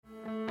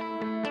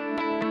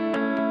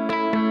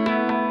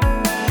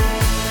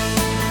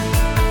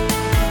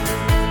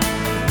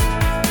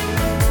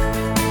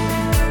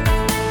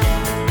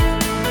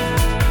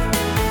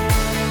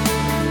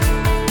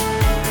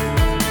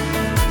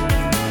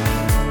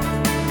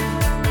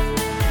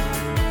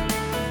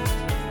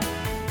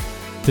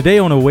Today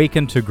on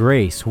Awaken to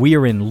Grace, we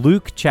are in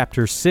Luke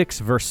chapter 6,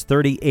 verse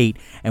 38,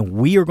 and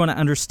we are going to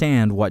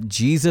understand what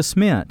Jesus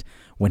meant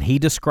when He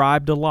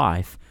described a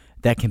life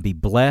that can be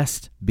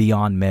blessed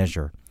beyond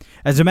measure.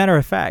 As a matter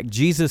of fact,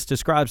 Jesus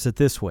describes it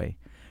this way: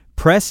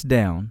 pressed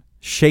down,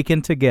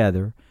 shaken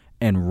together,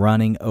 and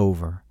running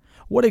over.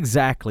 What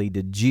exactly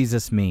did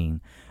Jesus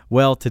mean?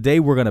 Well, today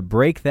we're going to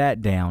break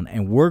that down,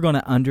 and we're going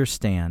to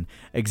understand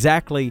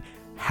exactly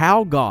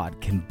how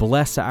God can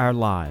bless our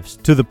lives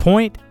to the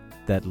point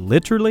that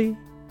literally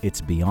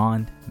it's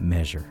beyond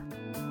measure.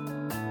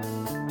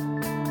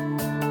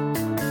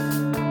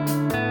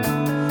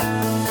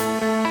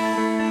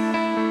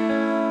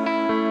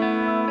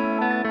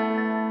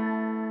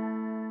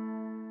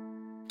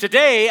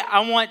 Today, I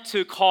want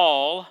to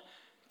call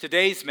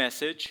today's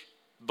message,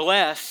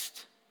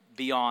 Blessed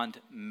Beyond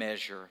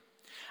Measure.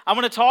 I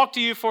want to talk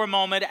to you for a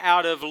moment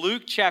out of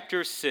Luke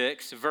chapter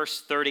 6,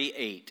 verse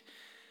 38.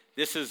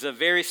 This is a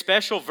very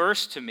special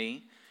verse to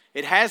me.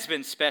 It has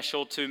been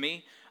special to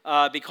me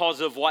because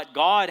of what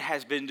God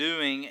has been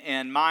doing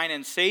in mine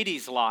and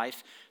Sadie's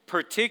life,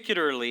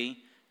 particularly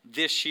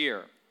this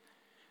year.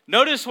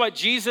 Notice what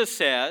Jesus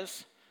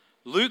says,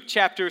 Luke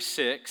chapter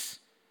 6,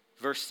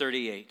 verse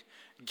 38.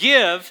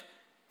 Give,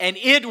 and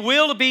it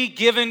will be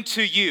given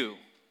to you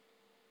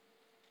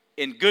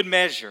in good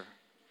measure,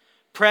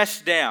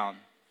 pressed down,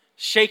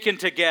 shaken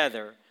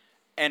together,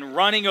 and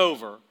running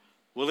over,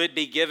 will it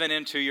be given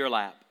into your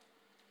lap.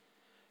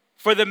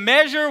 For the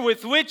measure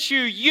with which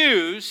you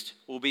used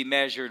will be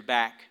measured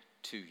back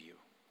to you.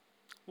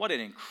 What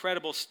an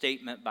incredible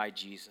statement by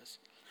Jesus.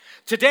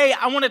 Today,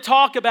 I want to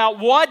talk about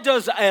what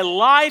does a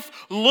life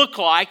look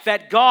like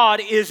that God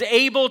is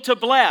able to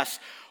bless.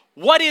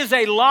 What is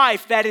a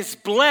life that is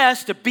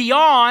blessed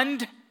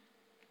beyond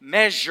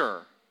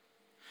measure?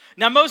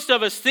 Now, most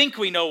of us think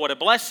we know what a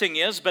blessing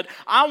is, but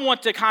I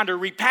want to kind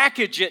of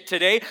repackage it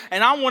today,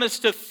 and I want us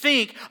to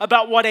think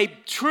about what a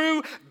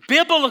true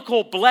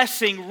biblical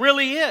blessing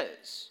really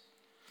is.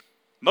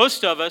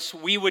 Most of us,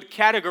 we would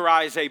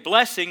categorize a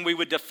blessing, we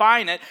would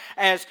define it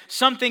as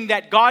something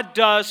that God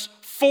does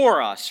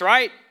for us,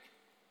 right?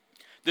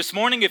 This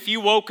morning, if you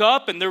woke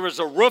up and there was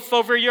a roof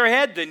over your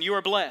head, then you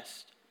are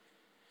blessed.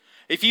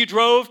 If you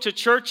drove to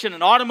church in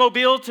an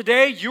automobile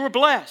today, you are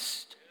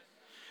blessed.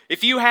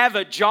 If you have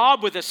a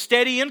job with a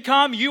steady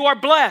income, you are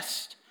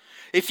blessed.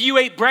 If you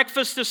ate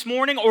breakfast this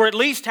morning, or at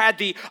least had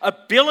the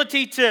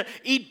ability to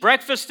eat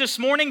breakfast this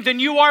morning,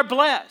 then you are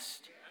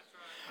blessed.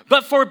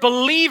 But for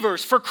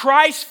believers, for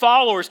Christ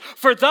followers,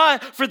 for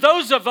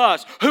those of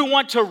us who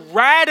want to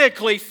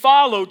radically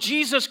follow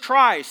Jesus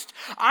Christ,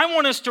 I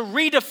want us to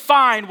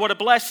redefine what a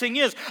blessing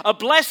is. A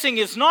blessing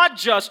is not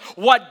just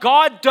what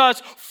God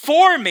does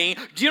for me.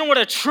 Do you know what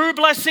a true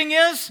blessing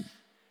is?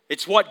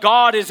 It's what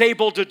God is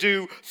able to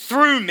do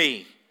through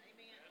me.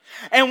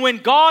 And when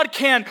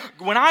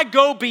I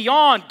go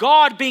beyond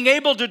God being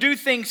able to do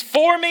things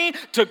for me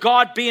to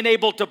God being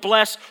able to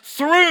bless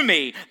through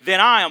me,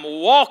 then I am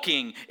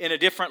walking in a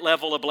different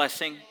level of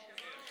blessing.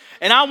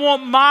 And I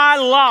want my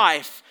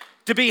life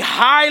to be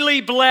highly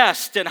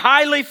blessed and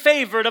highly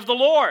favored of the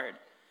Lord.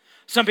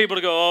 Some people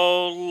to go,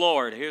 oh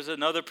Lord, here's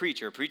another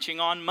preacher preaching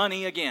on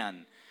money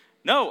again.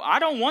 No, I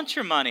don't want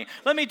your money.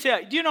 Let me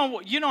tell you,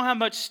 you know how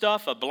much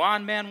stuff a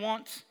blind man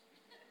wants?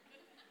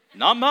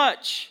 Not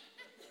much.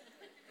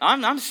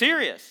 I'm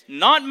serious.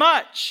 Not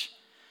much.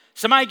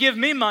 Somebody give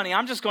me money,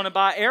 I'm just going to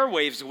buy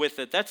airwaves with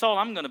it. That's all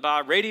I'm going to buy.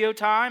 Radio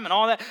time and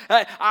all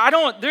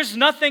that. There's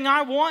nothing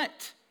I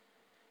want.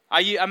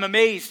 I'm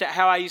amazed at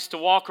how I used to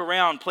walk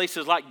around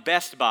places like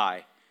Best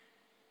Buy.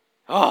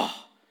 And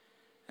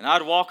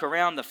I'd walk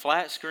around the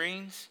flat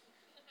screens.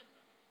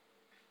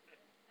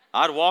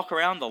 I'd walk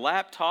around the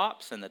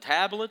laptops and the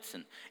tablets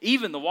and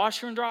even the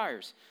washer and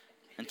dryers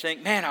and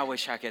think, man, I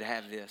wish I could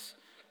have this.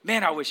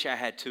 Man, I wish I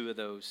had 2 of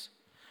those.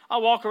 I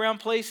walk around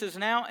places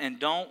now and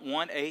don't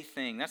want a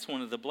thing. That's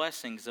one of the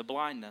blessings of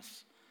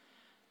blindness.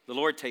 The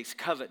Lord takes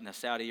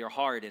covetousness out of your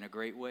heart in a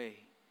great way.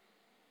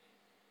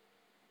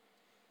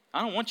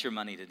 I don't want your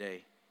money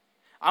today.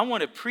 I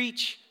want to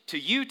preach to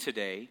you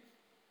today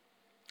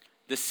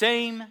the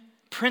same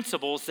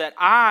principles that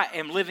I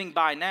am living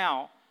by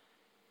now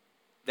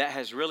that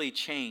has really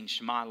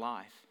changed my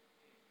life.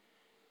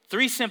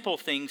 3 simple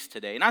things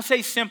today. And I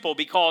say simple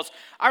because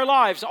our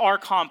lives are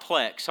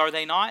complex, are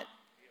they not?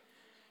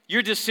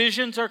 Your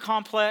decisions are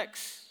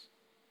complex.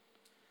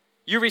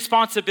 Your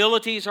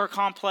responsibilities are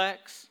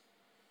complex.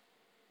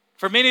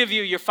 For many of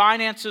you, your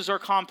finances are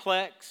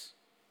complex.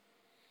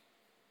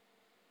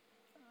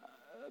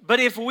 But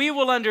if we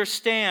will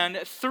understand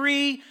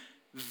 3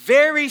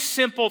 very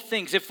simple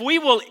things, if we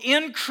will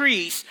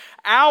increase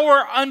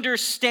our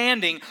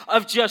understanding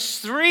of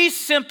just 3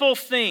 simple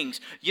things,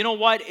 you know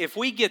what? If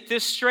we get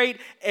this straight,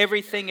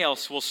 everything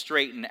else will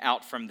straighten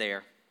out from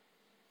there.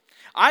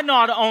 I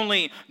not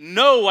only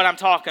know what I'm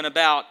talking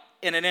about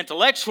in an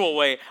intellectual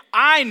way,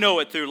 I know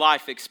it through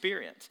life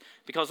experience.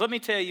 Because let me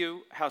tell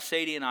you how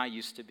Sadie and I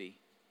used to be.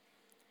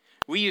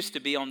 We used to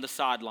be on the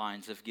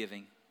sidelines of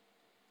giving.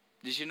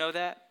 Did you know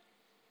that?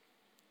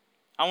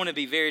 I want to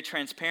be very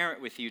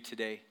transparent with you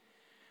today.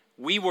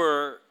 We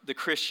were the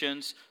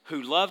Christians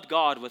who loved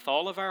God with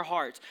all of our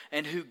hearts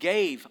and who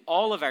gave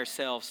all of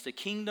ourselves to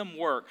kingdom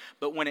work.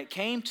 But when it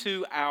came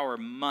to our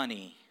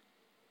money,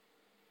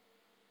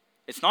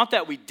 it's not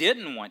that we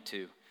didn't want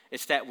to,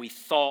 it's that we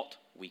thought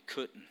we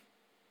couldn't.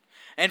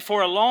 And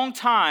for a long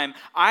time,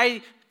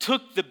 I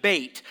took the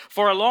bait.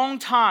 For a long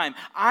time,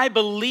 I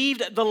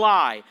believed the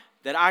lie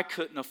that I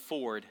couldn't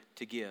afford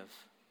to give.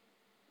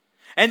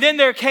 And then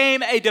there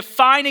came a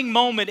defining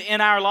moment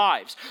in our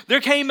lives. There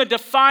came a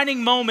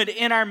defining moment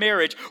in our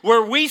marriage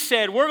where we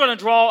said we're going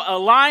to draw a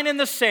line in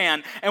the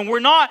sand, and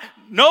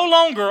no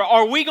longer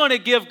are we going to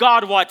give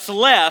God what's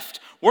left,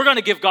 we're going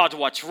to give God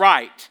what's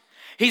right.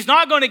 He's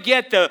not going to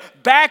get the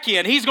back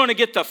end, He's going to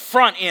get the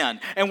front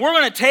end. And we're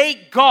going to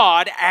take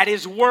God at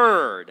His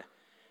word.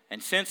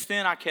 And since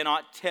then, I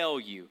cannot tell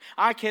you,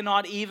 I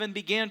cannot even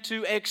begin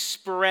to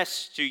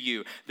express to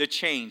you the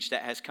change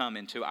that has come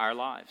into our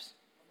lives.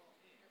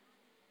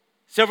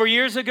 Several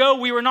years ago,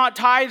 we were not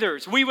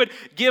tithers. We would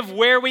give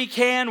where we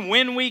can,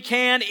 when we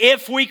can,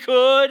 if we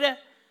could,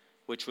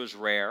 which was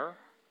rare.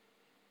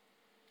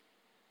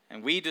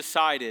 And we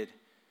decided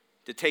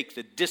to take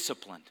the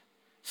disciplined,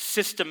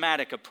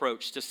 systematic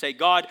approach to say,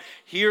 God,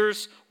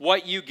 here's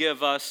what you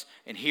give us,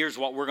 and here's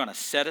what we're going to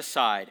set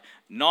aside.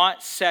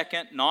 Not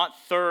second, not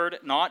third,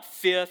 not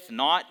fifth,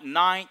 not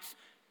ninth,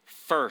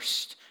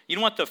 first. You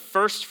know what the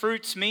first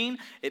fruits mean?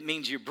 It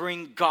means you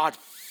bring God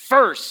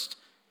first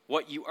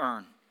what you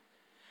earn.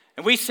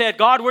 And we said,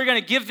 God, we're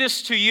going to give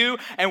this to you,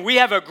 and we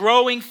have a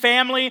growing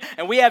family,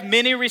 and we have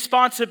many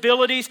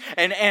responsibilities,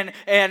 and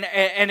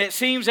it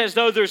seems as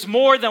though there's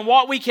more than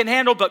what we can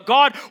handle, but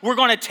God, we're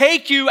going to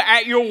take you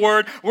at your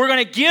word. We're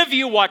going to give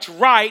you what's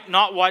right,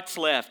 not what's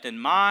left. And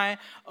my,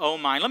 oh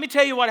my. Let me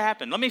tell you what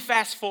happened. Let me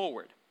fast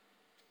forward.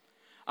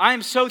 I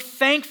am so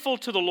thankful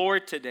to the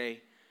Lord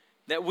today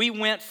that we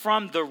went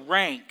from the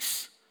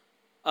ranks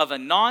of a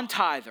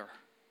non-tither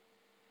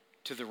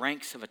to the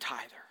ranks of a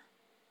tither.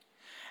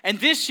 And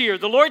this year,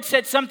 the Lord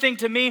said something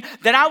to me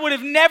that I would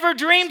have never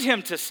dreamed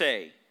Him to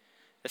say,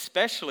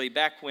 especially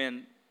back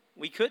when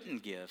we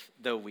couldn't give,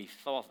 though we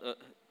thought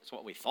it's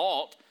what we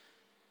thought.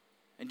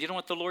 And you know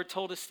what the Lord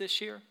told us this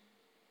year?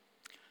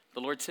 The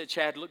Lord said,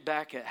 Chad, look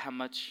back at how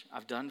much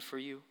I've done for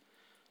you.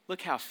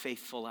 Look how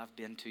faithful I've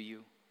been to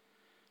you.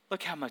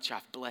 Look how much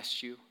I've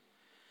blessed you.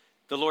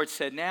 The Lord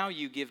said, now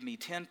you give me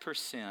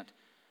 10%,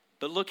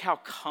 but look how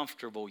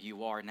comfortable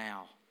you are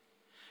now.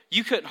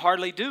 You couldn't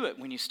hardly do it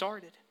when you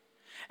started.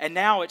 And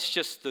now it's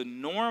just the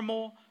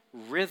normal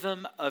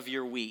rhythm of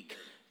your week.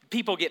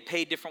 People get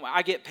paid different ways.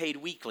 I get paid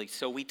weekly,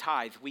 so we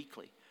tithe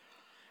weekly.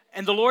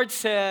 And the Lord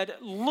said,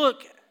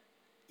 look,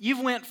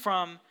 you went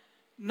from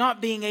not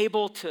being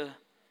able to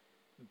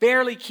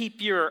barely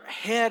keep your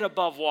head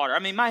above water. I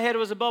mean, my head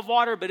was above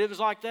water, but it was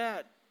like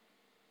that.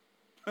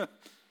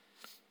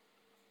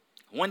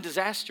 One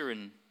disaster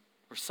and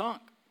we're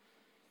sunk.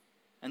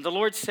 And the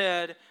Lord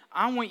said,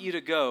 I want you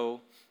to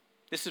go.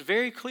 This is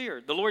very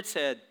clear. The Lord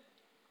said,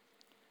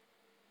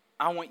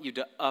 I want you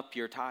to up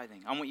your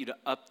tithing. I want you to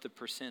up the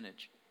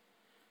percentage.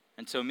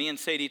 And so me and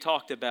Sadie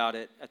talked about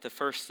it at the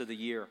first of the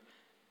year.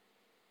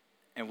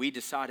 And we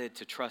decided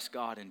to trust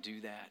God and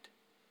do that.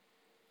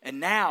 And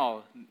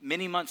now,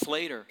 many months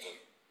later,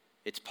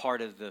 it's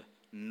part of the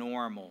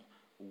normal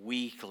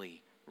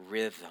weekly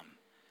rhythm.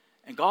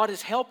 And God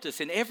has helped us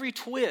in every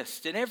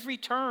twist, in every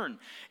turn,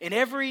 in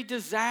every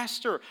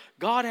disaster.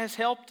 God has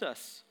helped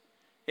us.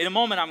 In a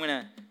moment, I'm going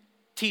to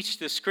teach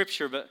this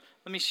scripture, but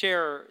let me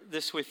share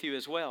this with you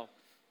as well.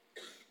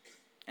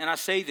 And I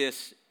say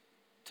this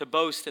to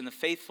boast in the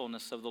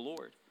faithfulness of the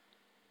Lord.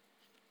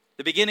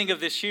 The beginning of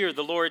this year,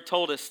 the Lord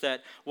told us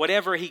that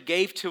whatever He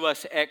gave to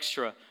us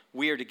extra,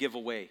 we are to give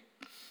away.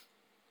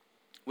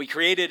 We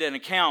created an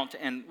account,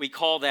 and we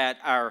call that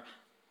our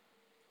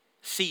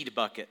seed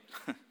bucket.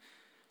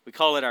 We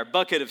call it our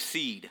bucket of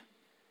seed.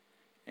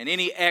 And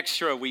any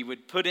extra we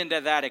would put into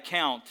that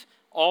account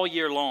all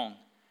year long.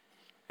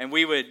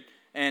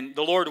 And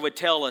the Lord would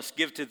tell us,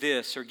 give to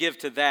this or give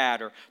to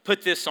that or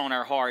put this on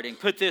our heart and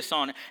put this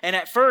on. And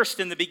at first,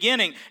 in the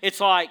beginning,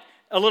 it's like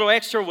a little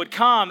extra would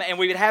come and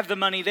we would have the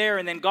money there,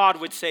 and then God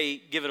would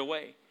say, give it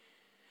away.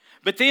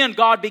 But then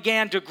God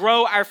began to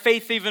grow our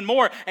faith even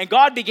more, and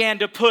God began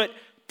to put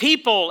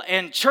people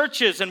and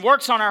churches and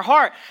works on our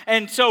heart.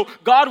 And so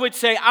God would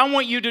say, I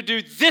want you to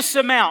do this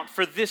amount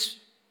for this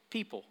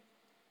people,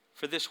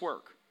 for this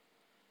work.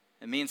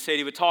 And me and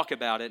Sadie would talk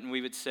about it, and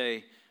we would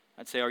say,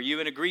 I'd say, are you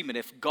in agreement?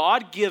 If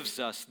God gives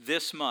us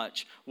this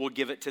much, we'll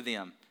give it to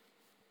them.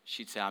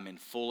 She'd say, I'm in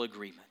full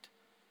agreement.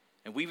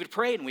 And we would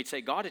pray, and we'd say,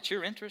 God, it's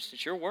your interest,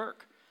 it's your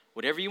work,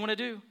 whatever you want to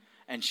do.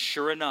 And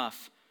sure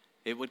enough,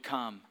 it would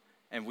come,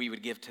 and we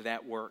would give to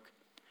that work.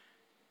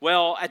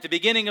 Well, at the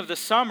beginning of the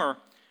summer,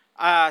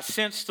 I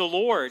sensed the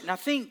Lord. Now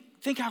think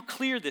how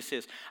clear this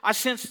is. I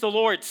sensed the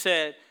Lord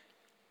said,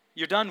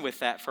 you're done with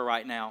that for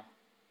right now.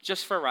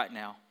 Just for right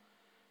now.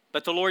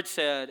 But the Lord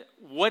said,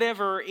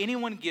 whatever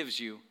anyone gives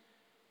you,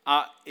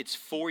 it's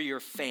for your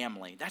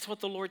family. That's what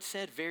the Lord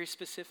said very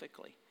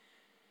specifically.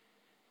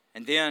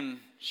 And then,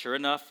 sure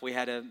enough, we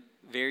had a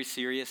very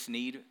serious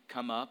need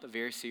come up, a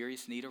very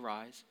serious need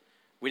arise.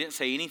 We didn't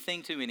say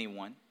anything to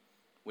anyone.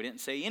 We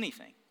didn't say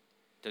anything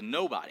to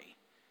nobody.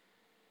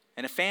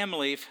 And a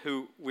family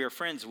who we're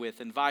friends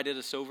with invited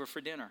us over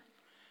for dinner.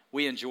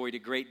 We enjoyed a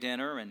great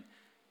dinner and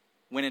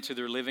went into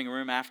their living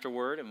room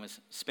afterward and was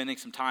spending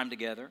some time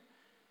together.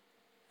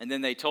 And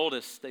then they told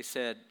us, they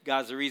said,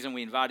 guys, the reason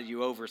we invited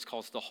you over is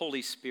because the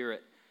Holy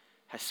Spirit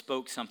has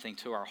spoke something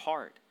to our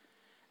heart.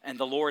 And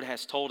the Lord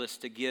has told us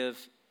to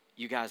give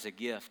you guys a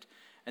gift.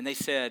 And they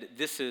said,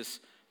 they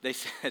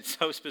said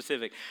so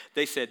specific.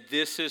 They said,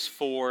 this is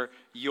for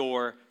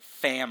your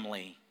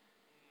family.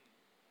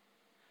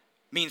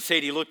 Me and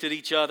Sadie looked at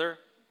each other.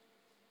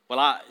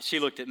 Well, she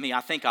looked at me.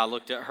 I think I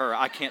looked at her.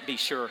 I can't be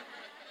sure.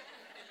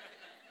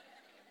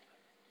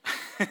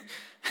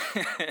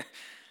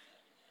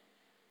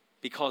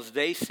 Because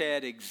they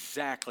said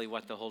exactly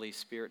what the Holy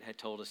Spirit had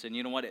told us. And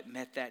you know what? It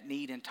met that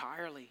need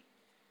entirely.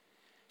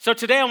 So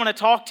today I want to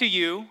talk to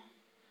you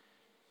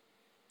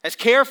as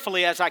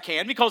carefully as I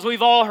can, because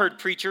we've all heard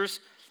preachers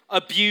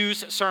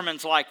abuse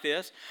sermons like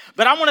this.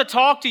 But I want to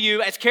talk to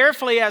you as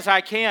carefully as I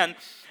can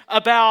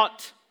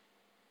about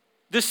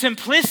the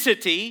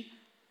simplicity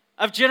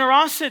of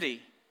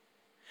generosity.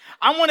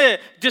 I want to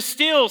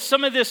distill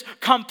some of this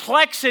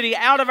complexity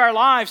out of our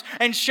lives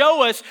and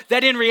show us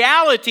that in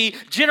reality,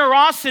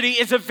 generosity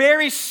is a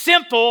very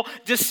simple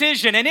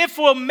decision. And if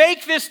we'll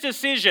make this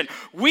decision,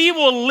 we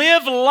will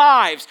live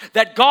lives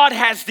that God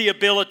has the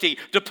ability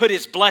to put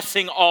His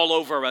blessing all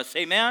over us.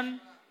 Amen?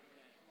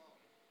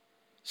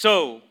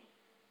 So,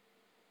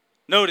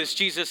 notice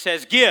Jesus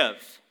says,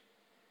 give,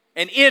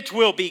 and it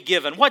will be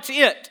given. What's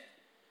it?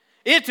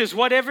 It is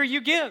whatever you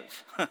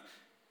give.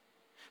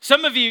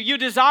 Some of you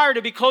desire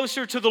to be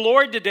closer to the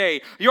Lord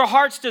today. Your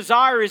heart's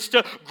desire is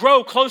to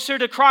grow closer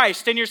to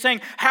Christ. And you're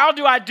saying, how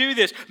do I do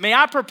this? May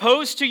I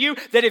propose to you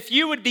that if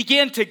you would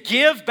begin to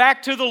give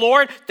back to the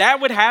Lord, that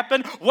would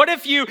happen? What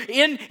if you,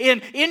 in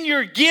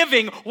your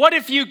giving, what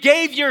if you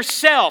gave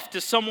yourself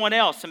to someone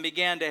else and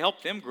began to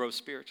help them grow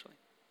spiritually?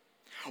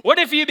 What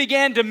if you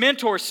began to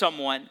mentor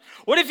someone?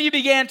 What if you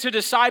began to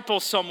disciple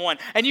someone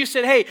and you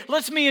said, hey,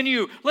 let's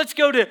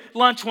go to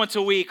lunch once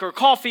a week or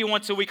coffee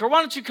once a week, or why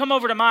don't you come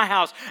over to my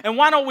house and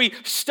why don't we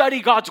study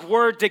God's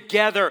word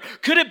together?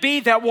 Could it be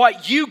that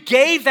what you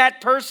gave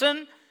that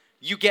person,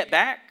 you get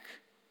back?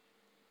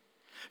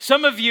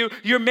 Some of you,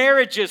 your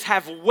marriages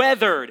have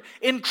weathered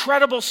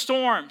incredible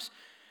storms.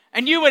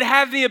 And you would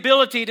have the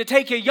ability to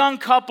take a young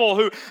couple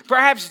who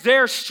perhaps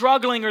they're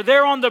struggling or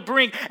they're on the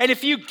brink, and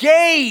if you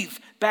gave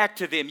back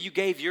to them, you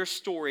gave your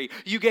story,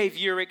 you gave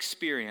your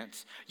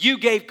experience, you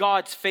gave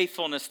God's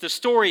faithfulness, the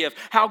story of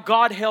how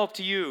God helped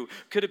you.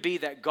 Could it be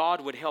that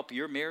God would help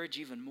your marriage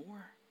even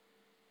more?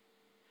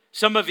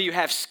 Some of you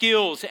have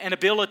skills and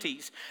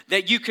abilities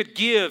that you could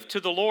give to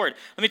the Lord.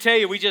 Let me tell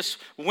you, we just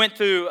went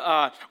through,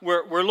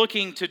 we're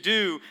looking to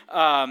do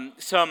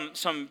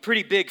some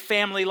pretty big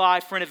family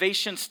life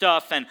renovation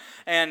stuff.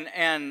 And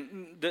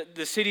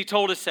the city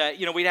told us that,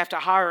 we'd have to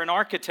hire an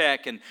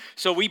architect. And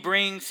so we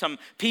bring some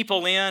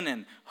people in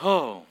and,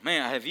 oh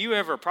man, have you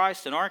ever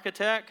priced an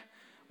architect?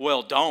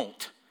 Well,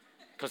 don't,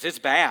 because it's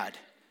bad.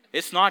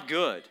 It's not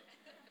good.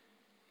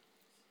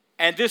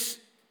 And this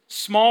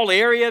small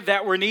area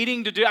that we're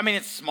needing to do,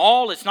 it's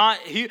small, it's not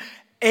huge,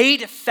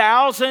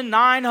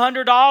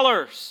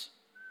 $8,900.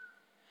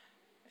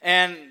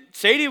 And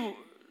Sadie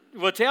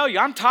will tell you,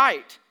 I'm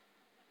tight.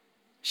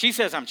 She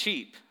says I'm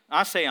cheap.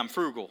 I say I'm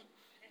frugal.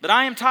 But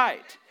I am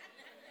tight.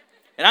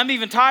 And I'm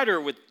even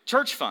tighter with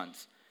church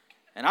funds.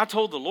 And I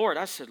told the Lord,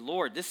 I said,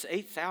 Lord, this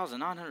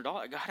 $8,900,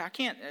 God, I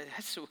can't,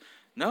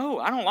 no,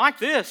 I don't like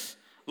this.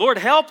 Lord,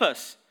 help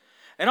us.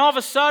 And all of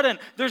a sudden,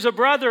 there's a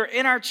brother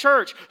in our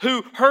church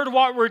who heard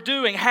what we're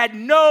doing, had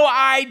no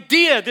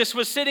idea this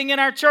was sitting in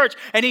our church.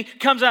 And he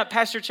comes up,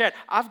 Pastor Chad,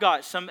 I've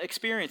got some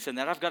experience in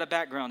that. I've got a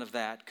background of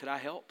that. Could I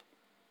help?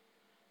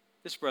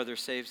 This brother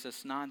saves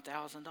us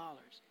 $9,000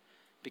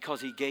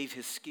 because he gave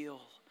his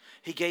skill.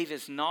 He gave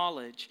his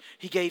knowledge.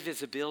 He gave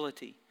his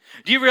ability.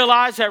 Do you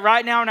realize that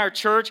right now in our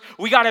church,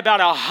 we got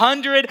about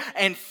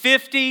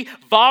 150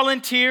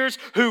 volunteers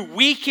who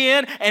week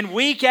in and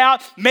week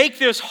out make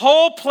this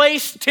whole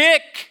place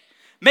tick,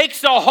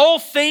 makes the whole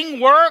thing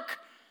work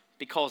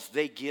because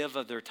they give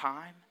of their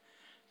time,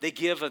 they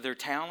give of their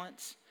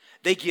talents,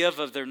 they give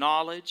of their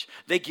knowledge,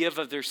 they give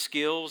of their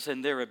skills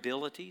and their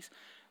abilities.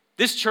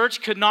 This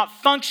church could not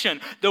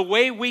function the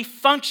way we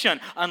function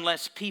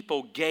unless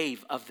people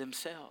gave of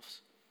themselves.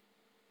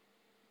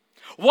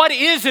 What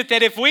is it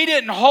that if we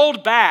didn't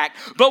hold back,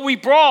 but we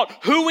brought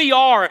who we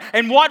are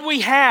and what we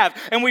have,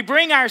 and we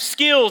bring our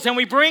skills and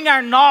we bring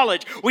our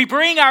knowledge, we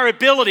bring our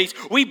abilities,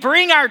 we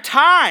bring our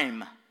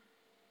time,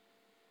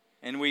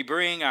 and we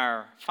bring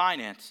our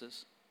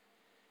finances,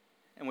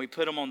 and we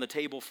put them on the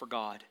table for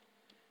God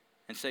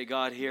and say,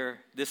 God, here,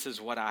 this is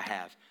what I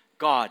have.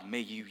 God, may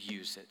you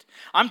use it.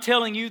 I'm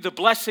telling you, the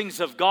blessings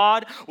of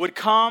God would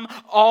come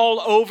all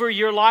over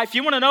your life.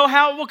 You want to know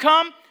how it will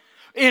come?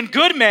 In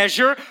good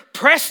measure,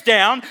 pressed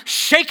down,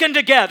 shaken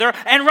together,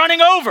 and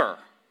running over.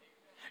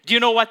 Do you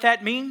know what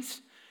that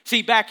means?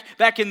 See,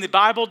 back in the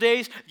Bible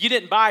days, you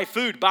didn't buy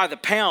food by the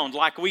pound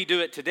like we do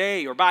it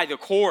today, or by the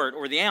quart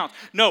or the ounce.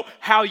 No,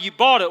 how you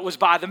bought it was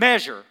by the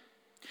measure.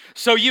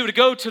 So you would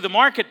go to the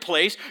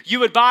marketplace, you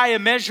would buy a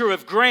measure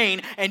of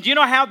grain, and do you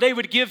know how they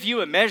would give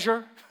you a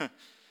measure?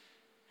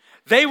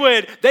 They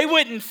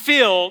wouldn't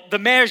fill the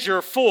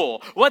measure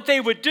full. What they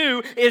would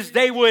do is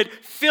they would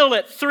fill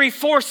it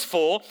 3/4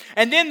 full,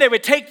 and then they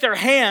would take their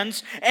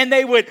hands and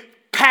they would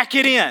pack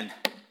it in.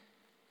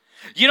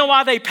 You know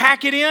why they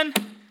pack it in?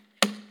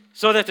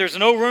 So that there's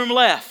no room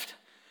left.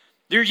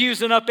 They're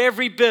using up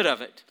every bit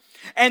of it.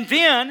 And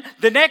then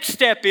the next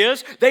step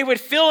is they would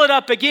fill it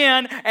up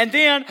again, and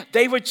then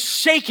they would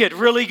shake it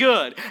really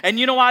good. And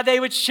you know why they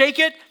would shake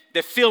it?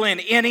 To fill in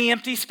any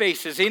empty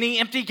spaces, any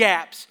empty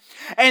gaps.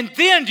 And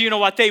then, do you know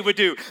what they would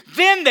do?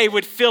 Then they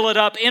would fill it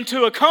up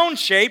into a cone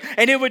shape,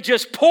 and it would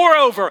just pour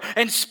over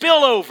and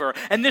spill over.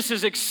 And this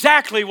is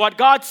exactly what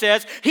God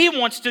says He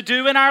wants to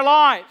do in our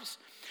lives.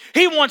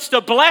 He wants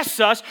to bless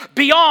us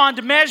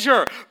beyond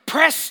measure,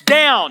 pressed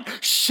down,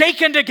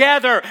 shaken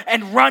together,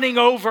 and running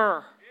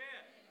over.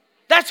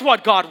 That's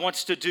what God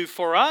wants to do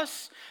for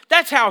us.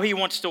 That's how He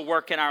wants to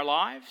work in our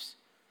lives.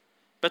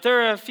 But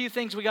there are a few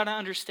things we got to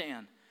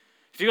understand.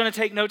 If you're going to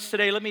take notes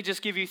today, let me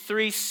just give you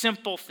 3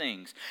 simple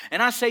things.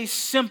 And I say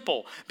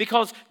simple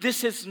because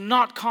this is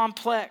not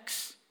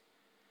complex.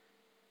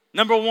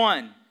 Number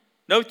 1,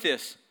 note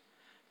this.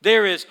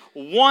 There is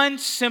one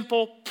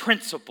simple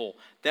principle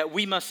that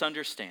we must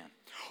understand.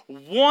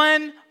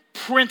 One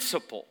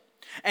principle.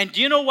 And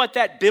do you know what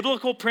that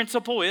biblical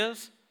principle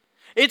is?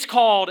 It's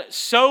called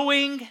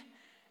sowing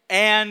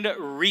and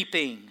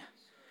reaping.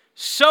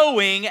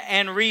 Sowing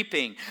and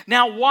reaping.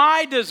 Now,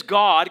 why does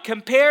God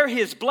compare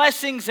His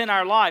blessings in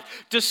our life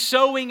to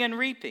sowing and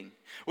reaping?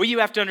 Well, you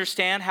have to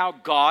understand how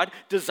God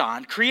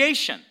designed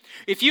creation.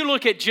 If you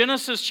look at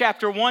Genesis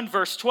chapter 1,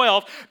 verse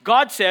 12,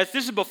 God says,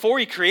 this is before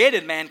He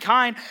created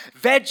mankind,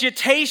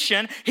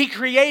 vegetation, He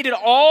created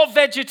all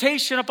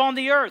vegetation upon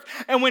the earth.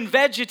 And when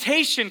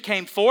vegetation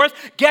came forth,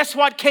 guess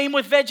what came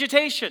with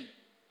vegetation?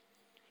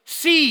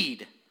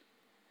 Seed.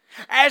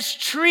 As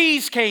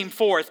trees came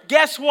forth,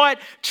 guess what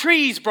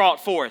trees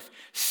brought forth?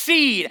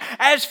 Seed.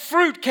 As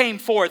fruit came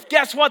forth,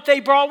 guess what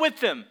they brought with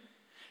them?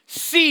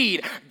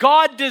 Seed.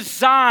 God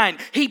designed,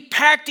 He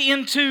packed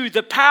into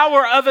the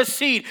power of a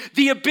seed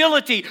the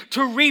ability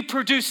to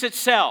reproduce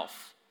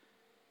itself.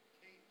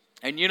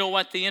 And you know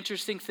what the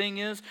interesting thing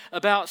is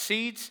about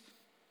seeds?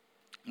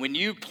 When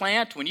you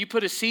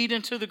put a seed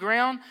into the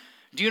ground,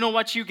 do you know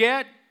what you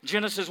get?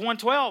 Genesis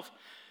 1:12.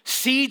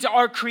 Seeds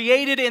are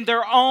created in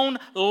their own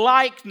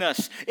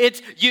likeness.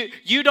 It's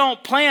you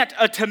don't plant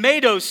a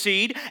tomato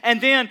seed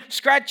and then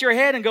scratch your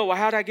head and go, well,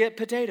 how'd I get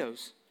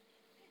potatoes?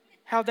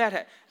 How'd that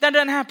happen? That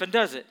doesn't happen,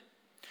 does it?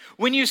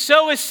 When you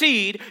sow a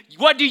seed,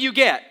 what do you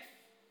get?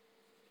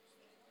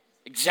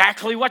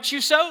 Exactly what you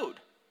sowed.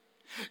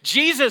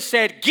 Jesus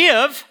said,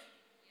 give,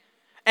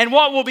 and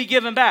what will be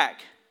given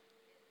back?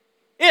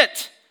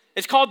 It.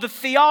 It's called the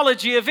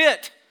theology of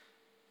it.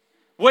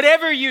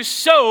 Whatever you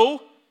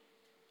sow,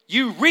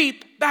 you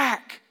reap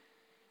back.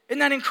 Isn't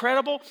that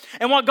incredible?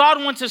 And what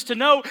God wants us to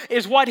know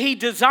is what He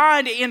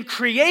designed in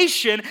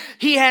creation,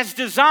 He has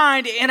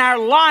designed in our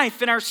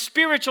life, in our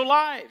spiritual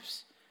lives.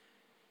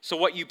 So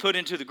what you put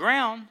into the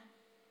ground,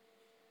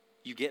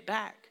 you get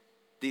back.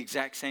 The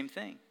exact same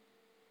thing.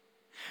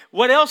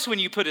 What else when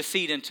you put a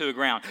seed into the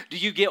ground? Do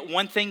you get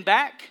one thing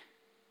back?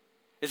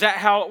 Is that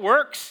how it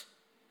works?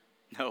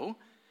 No.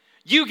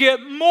 You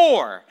get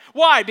more.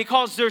 Why?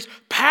 Because there's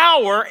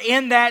power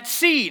in that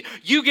seed.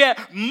 You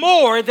get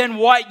more than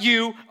what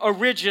you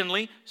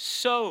originally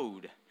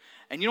sowed.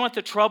 And you know what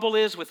the trouble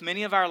is with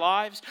many of our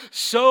lives?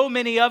 So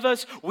many of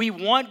us, we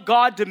want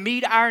God to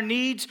meet our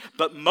needs,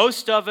 but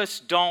most of us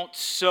don't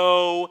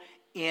sow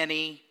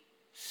any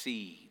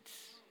seeds.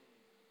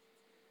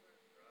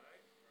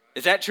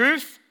 Is that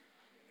truth?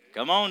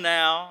 Come on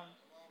now.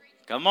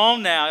 Come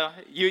on now.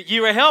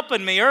 You were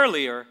helping me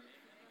earlier.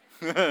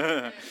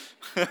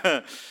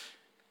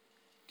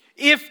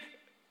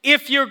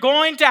 If you're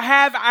going to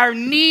have our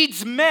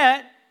needs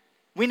met,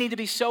 we need to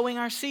be sowing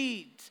our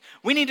seeds.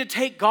 We need to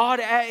take God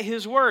at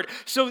His word.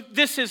 So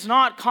this is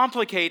not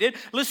complicated.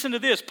 Listen to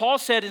this. Paul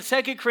said in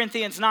 2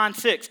 Corinthians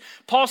 9:6,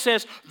 Paul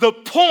says, the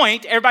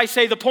point, everybody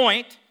say the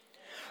point.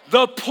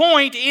 The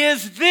point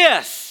is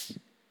this.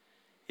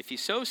 If you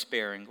sow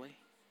sparingly,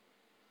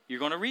 you're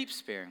going to reap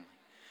sparingly.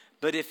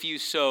 But if you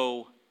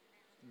sow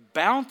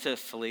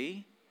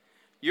bountifully,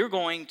 you're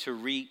going to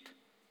reap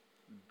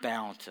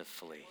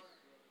bountifully.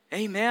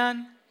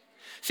 Amen.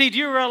 See, do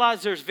you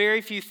realize there's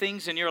very few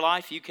things in your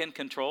life you can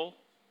control?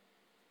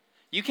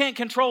 You can't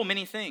control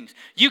many things.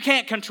 You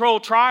can't control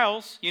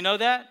trials. You know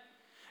that?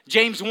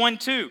 James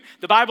 1:2.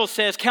 The Bible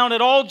says, count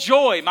it all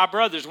joy, my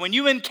brothers, when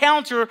you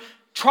encounter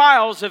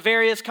trials of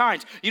various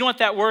kinds. You know what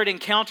that word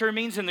encounter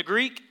means in the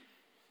Greek?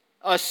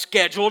 A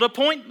scheduled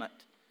appointment.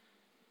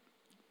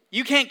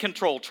 You can't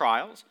control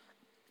trials.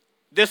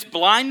 This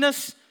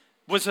blindness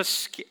was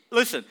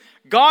listen,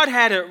 God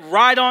had it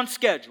right on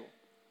schedule.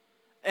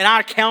 And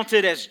I count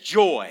it as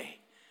joy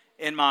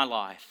in my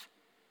life.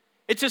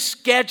 It's a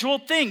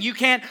scheduled thing. You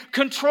can't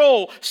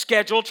control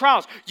scheduled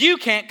trials. You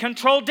can't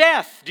control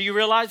death. Do you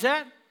realize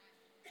that?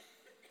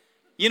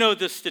 You know,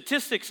 the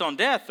statistics on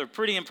death are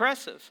pretty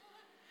impressive.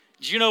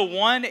 Did you know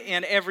 1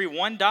 in every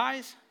 1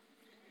 dies?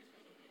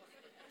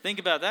 Think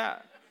about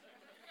that.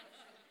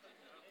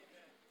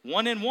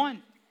 1 in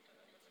 1.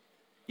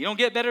 You don't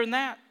get better than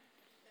that.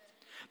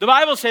 The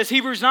Bible says,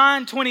 Hebrews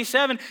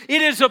 9:27,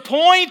 it is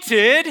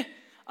appointed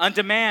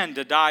unto man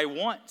to die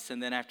once,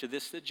 and then after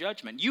this, the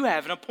judgment. You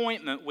have an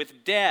appointment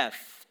with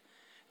death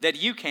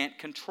that you can't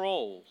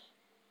control.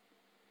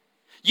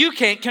 You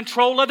can't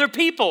control other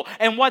people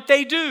and what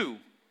they do.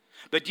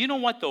 But do you know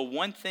what the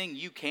one thing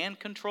you can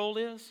control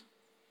is?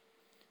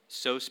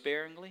 Sow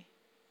sparingly,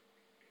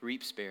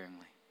 reap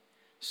sparingly.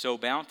 Sow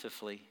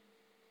bountifully,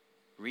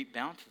 reap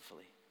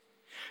bountifully.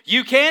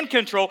 You can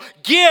control,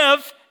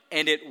 give,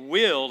 and it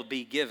will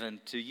be given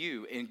to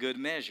you in good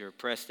measure,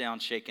 pressed down,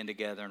 shaken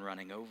together, and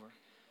running over.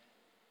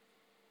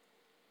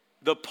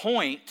 The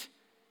point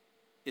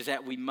is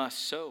that we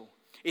must sow.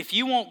 If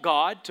you want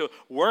God to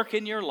work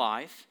in your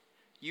life,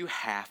 you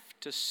have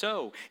to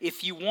sow.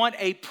 If you want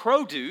a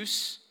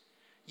produce,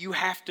 you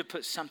have to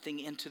put something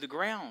into the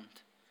ground.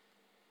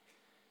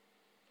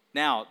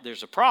 Now,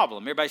 there's a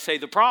problem. Everybody say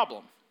the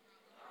problem.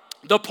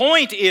 The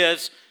point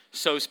is,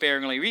 sow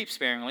sparingly, reap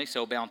sparingly,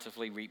 sow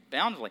bountifully, reap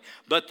bountifully.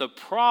 But the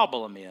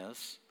problem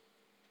is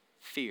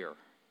fear.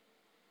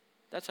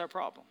 That's our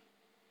problem.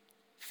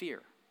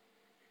 Fear.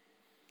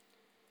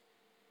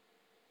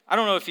 I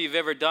don't know if you've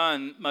ever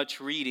done much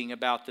reading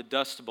about the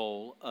Dust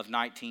Bowl of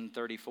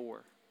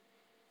 1934.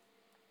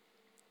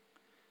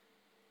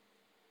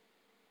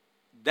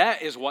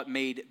 That is what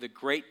made the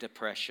Great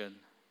Depression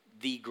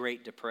the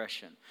Great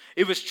Depression.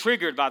 It was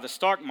triggered by the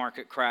stock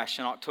market crash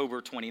in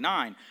October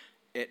 29.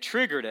 It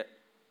triggered it,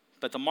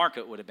 but the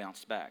market would have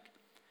bounced back.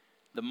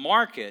 The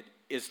market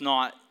is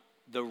not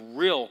the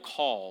real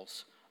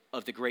cause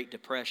of the Great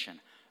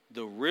Depression.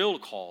 The real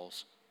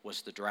cause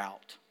was the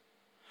drought.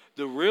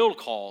 The real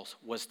cause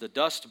was the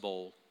Dust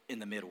Bowl in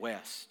the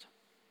Midwest.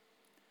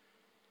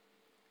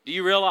 Do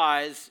you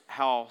realize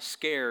how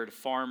scared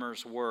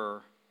farmers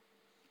were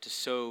to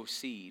sow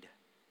seed?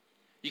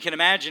 You can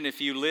imagine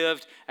if you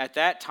lived at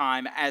that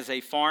time as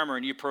a farmer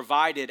and you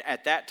provided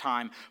at that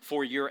time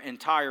for your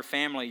entire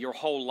family, your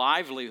whole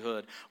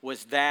livelihood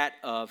was that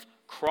of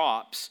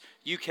crops.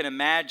 You can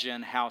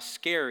imagine how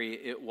scary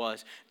it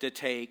was to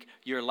take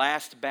your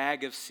last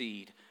bag of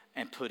seed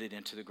and put it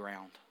into the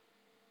ground.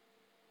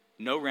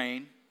 No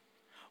rain.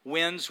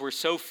 Winds were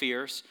so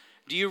fierce.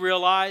 Do you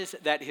realize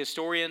that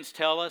historians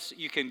tell us,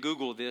 you can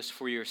Google this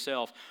for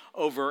yourself,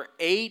 over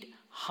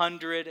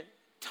 800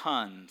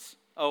 tons.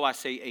 Oh, I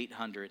say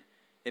 800.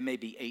 It may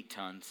be 8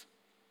 tons.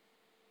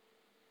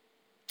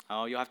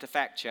 Oh, you'll have to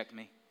fact check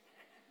me.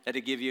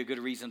 That'll give you a good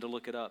reason to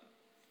look it up.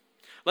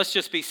 Let's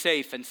just be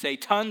safe and say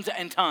tons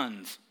and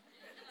tons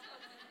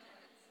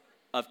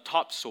of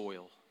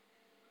topsoil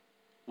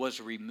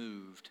was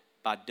removed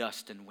by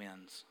dust and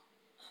winds.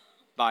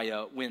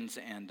 By winds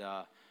and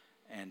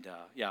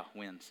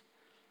winds.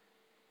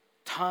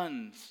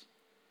 Tons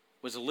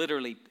was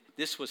literally,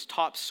 this was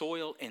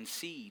topsoil and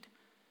seed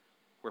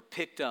were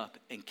picked up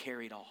and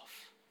carried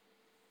off.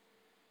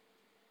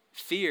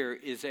 Fear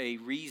is a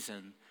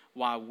reason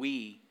why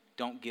we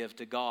don't give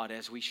to God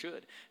as we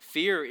should.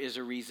 Fear is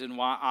a reason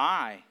why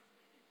I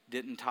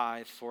didn't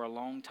tithe for a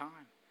long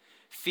time.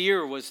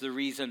 Fear was the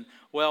reason,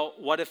 well,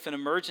 what if an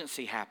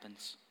emergency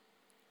happens?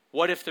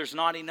 What if there's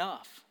not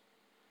enough?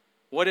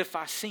 What if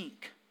I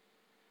sink?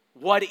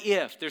 What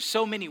if? There's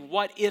so many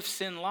what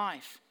ifs in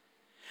life.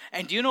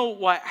 And do you know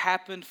what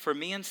happened for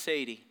me and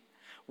Sadie?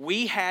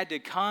 We had to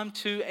come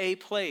to a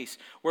place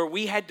where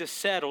we had to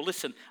settle.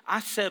 Listen, I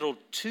settled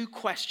 2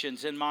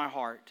 questions in my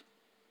heart.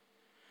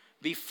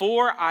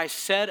 Before I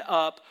set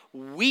up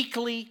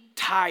weekly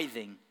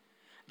tithing,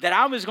 that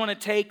I was going to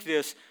take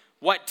this,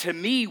 what to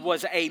me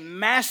was a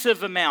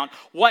massive amount,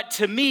 what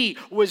to me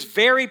was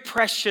very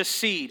precious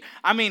seed.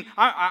 I mean,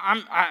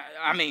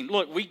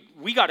 look,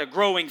 we got a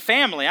growing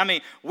family. I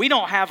mean, we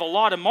don't have a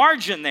lot of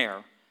margin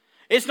there.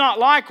 It's not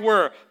like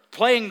we're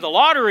playing the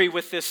lottery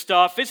with this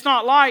stuff. It's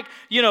not like,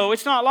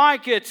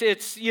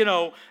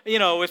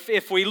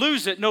 if we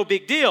lose it, no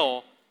big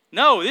deal.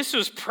 No, this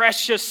was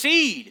precious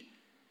seed.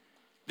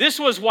 This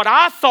was what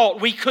I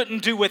thought we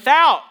couldn't do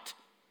without.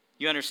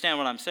 You understand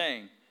what I'm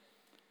saying?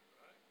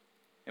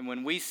 And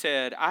when we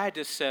said, I had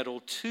to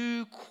settle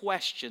 2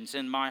 questions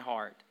in my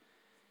heart.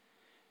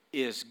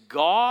 Is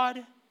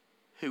God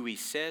who He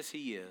says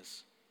He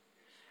is?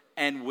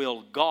 And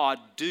will God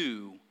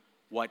do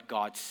what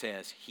God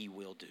says He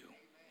will do?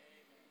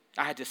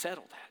 I had to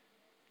settle that.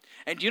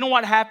 And do you know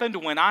what happened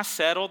when I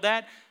settled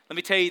that? Let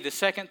me tell you the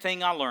second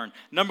thing I learned.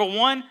 Number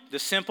 1, the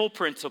simple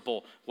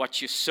principle.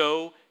 What you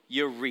sow,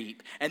 you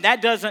reap. And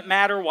that doesn't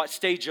matter what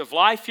stage of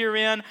life you're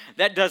in.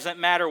 That doesn't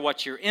matter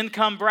what your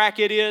income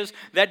bracket is.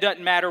 That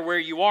doesn't matter where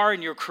you are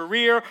in your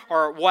career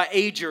or what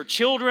age your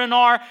children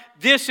are.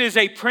 This is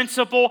a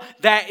principle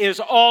that is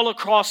all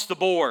across the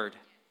board.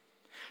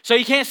 So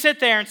you can't sit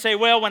there and say,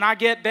 well, when I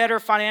get better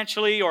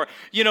financially, or,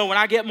 when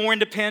I get more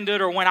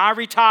independent, or when I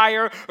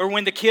retire, or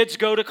when the kids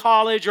go to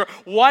college, or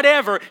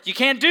whatever. You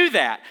can't do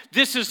that.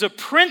 This is a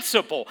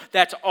principle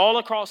that's all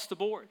across the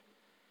board.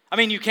 I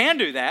mean, you can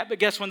do that, but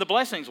guess when the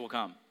blessings will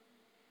come?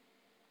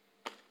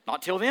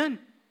 Not till then.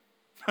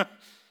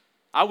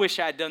 I wish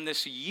I had done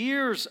this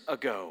years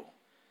ago.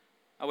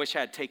 I wish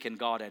I had taken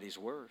God at His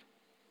word,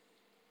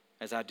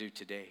 as I do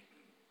today.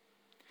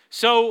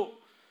 So,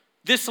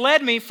 this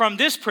led me from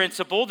this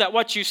principle, that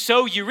what you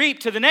sow, you reap,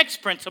 to the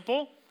next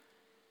principle.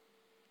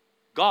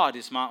 God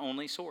is my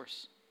only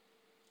source.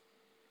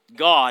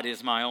 God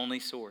is my only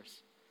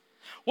source.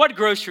 What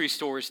grocery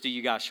stores do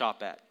you guys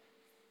shop at?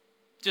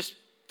 Just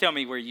tell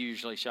me where you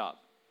usually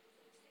shop.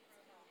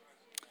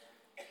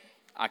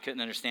 I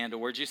couldn't understand the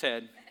words you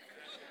said.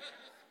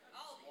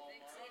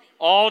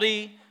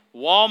 Aldi,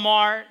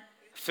 Walmart,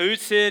 Food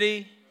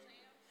City,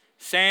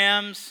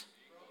 Sam's,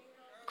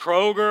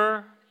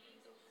 Kroger,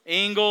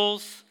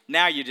 Ingles.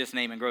 Now you're just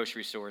naming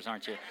grocery stores,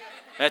 aren't you?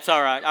 That's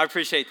all right. I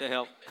appreciate the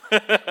help.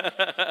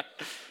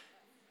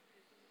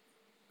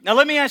 Now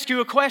let me ask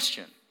you a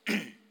question.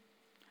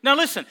 Now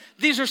listen,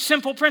 these are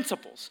simple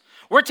principles.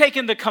 We're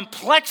taking the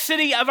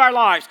complexity of our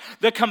lives,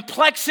 the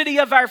complexity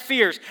of our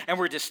fears, and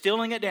we're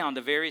distilling it down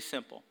to very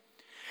simple.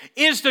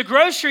 Is the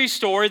grocery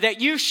store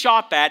that you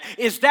shop at,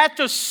 is that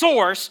the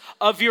source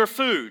of your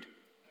food?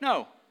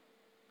 No.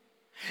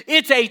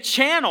 It's a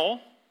channel.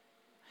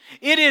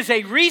 It is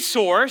a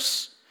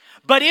resource,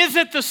 but is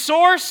it the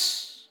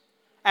source?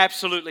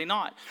 Absolutely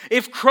not.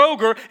 If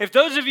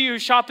those of you who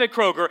shop at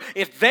Kroger,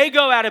 if they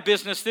go out of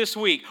business this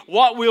week,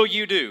 what will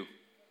you do?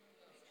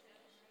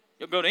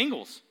 You'll go to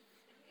Ingles.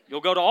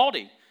 You'll go to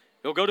Aldi.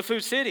 You'll go to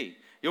Food City.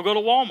 You'll go to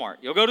Walmart.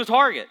 You'll go to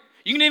Target.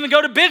 You can even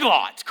go to Big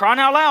Lots. Crying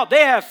out loud,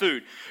 they have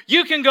food.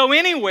 You can go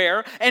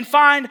anywhere and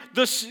find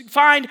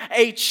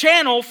a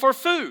channel for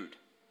food.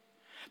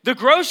 The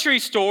grocery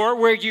store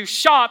where you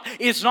shop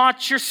is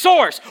not your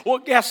source. Well,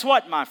 guess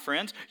what, my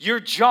friends? Your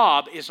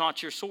job is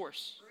not your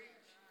source.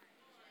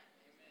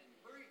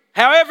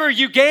 However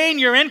you gain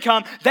your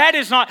income, that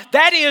is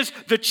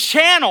the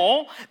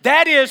channel,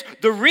 that is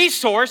the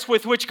resource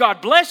with which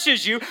God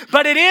blesses you,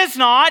 but it is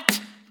not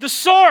the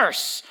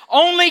source.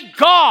 Only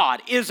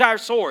God is our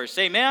source.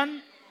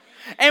 Amen?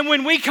 And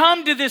when we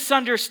come to this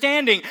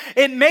understanding,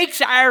 it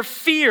makes our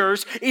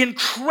fears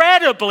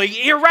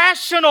incredibly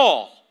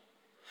irrational.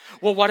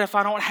 Well, what if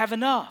I don't have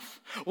enough?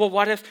 Well,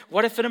 what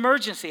if an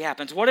emergency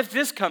happens? What if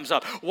this comes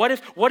up? What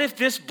if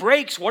this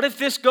breaks? What if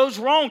this goes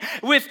wrong?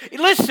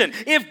 Listen,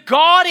 if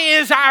God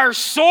is our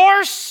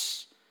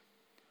source,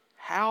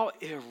 how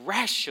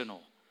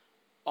irrational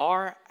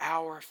are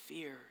our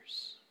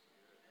fears?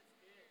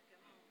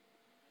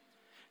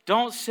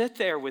 Don't sit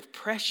there with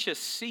precious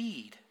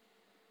seed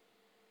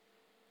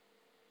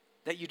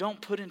that you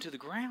don't put into the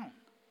ground.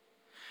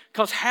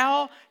 Because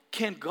how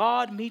can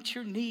God meet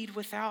your need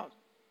without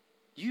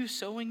you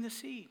sowing the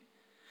seed?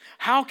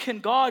 How can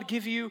God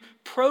give you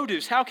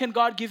produce? How can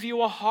God give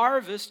you a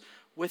harvest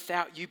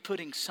without you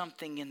putting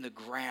something in the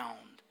ground?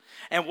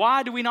 And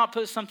why do we not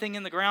put something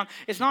in the ground?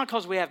 It's not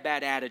because we have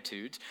bad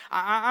attitudes.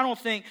 I don't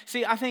think.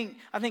 See, I think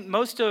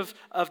most of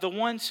the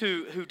ones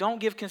who don't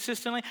give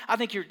consistently, I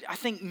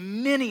think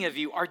many of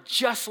you are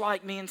just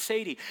like me and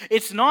Sadie.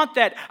 It's not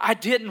that I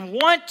didn't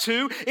want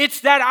to.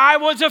 It's that I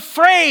was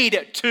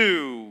afraid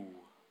to.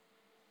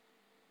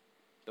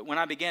 But when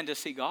I began to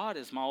see God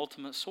as my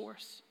ultimate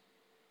source,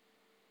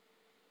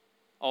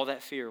 all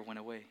that fear went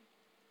away.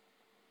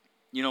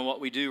 You know what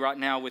we do right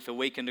now with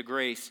Awaken to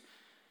Grace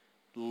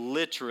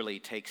literally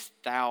takes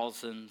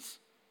thousands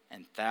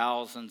and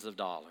thousands of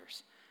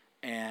dollars.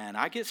 And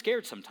I get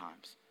scared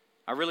sometimes.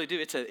 I really do.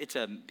 It's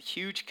a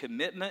huge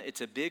commitment.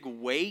 It's a big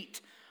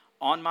weight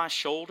on my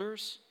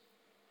shoulders.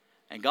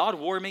 And God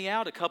wore me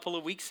out a couple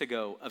of weeks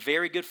ago. A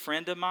very good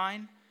friend of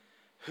mine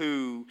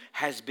who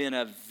has been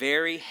a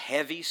very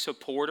heavy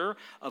supporter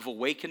of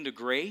Awaken to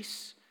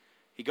Grace.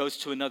 He goes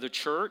to another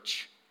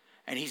church,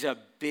 and he's a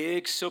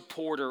big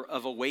supporter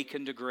of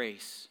Awaken to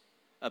Grace.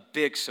 A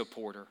big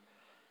supporter.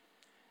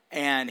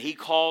 And he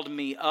called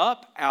me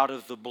up out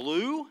of the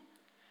blue,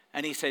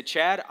 and he said,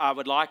 Chad, I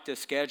would like to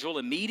schedule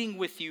a meeting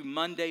with you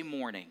Monday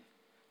morning.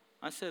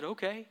 I said,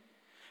 okay.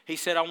 He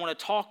said, I want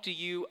to talk to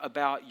you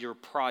about your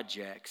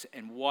projects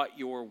and what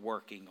you're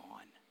working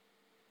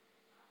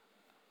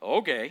on.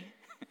 Okay.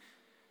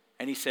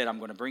 And he said, I'm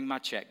going to bring my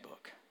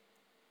checkbook.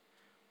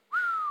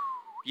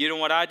 You know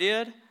what I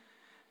did?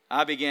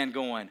 I began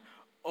going,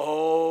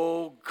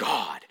 oh,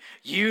 God,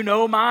 you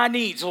know my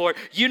needs, Lord.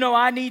 You know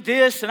I need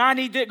this and I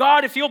need that.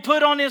 God, if you'll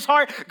put on his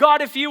heart,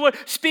 God, if you would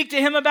speak to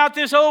him about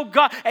this, oh,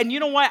 God. And you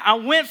know what? I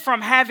went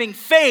from having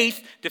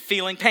faith to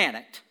feeling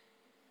panicked.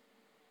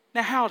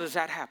 Now, how does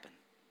that happen?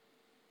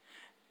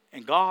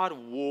 And God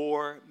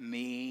wore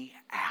me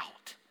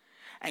out.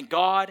 And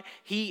God,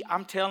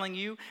 I'm telling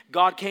you,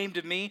 God came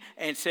to me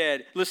and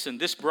said, listen,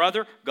 this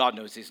brother, God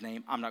knows his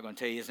name. I'm not going to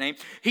tell you his name.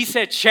 He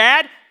said,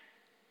 Chad,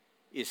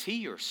 is he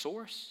your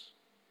source?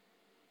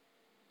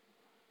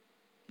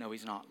 No,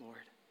 he's not, Lord.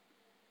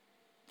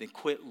 Then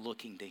quit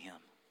looking to him.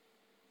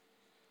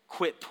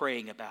 quit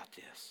praying about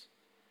this.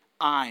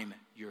 I'm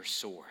your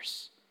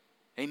source.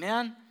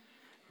 Amen?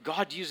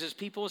 God uses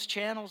people as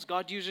channels.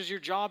 God uses your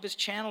job as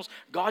channels.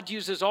 God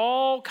uses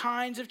all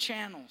kinds of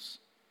channels.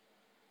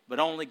 But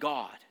only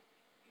God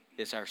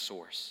is our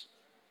source.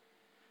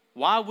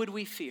 Why would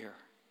we fear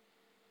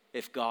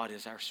if God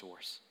is our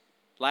source?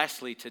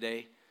 Lastly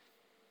today,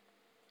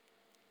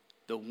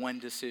 the one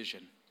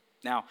decision.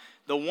 Now,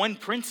 the one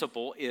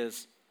principle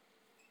is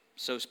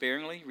sow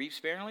sparingly, reap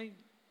sparingly,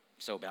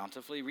 sow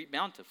bountifully, reap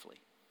bountifully.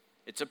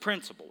 It's a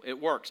principle. It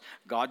works.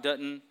 God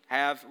doesn't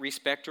have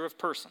respecter of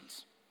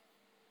persons.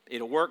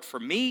 It'll work for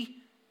me.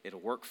 It'll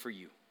work for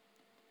you.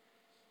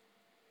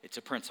 It's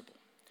a principle.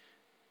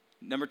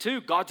 Number two,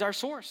 God's our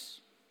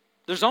source.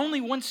 There's only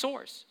one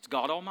source. It's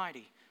God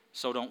Almighty.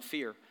 So don't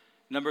fear.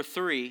 Number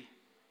three,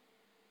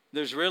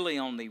 there's really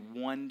only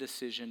one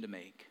decision to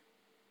make.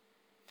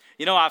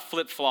 You know, I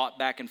flip-flop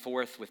back and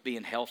forth with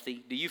being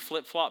healthy. Do you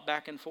flip-flop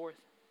back and forth?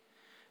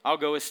 I'll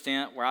go a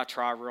stint where I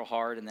try real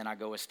hard, and then I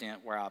go a stint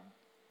where I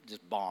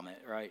just bomb it,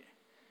 right?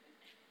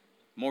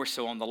 More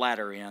so on the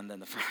latter end than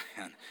the front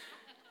end.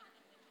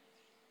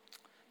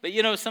 But,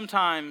 you know,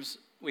 sometimes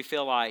we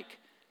feel like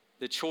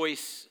the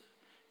choice,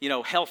 you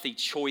know, healthy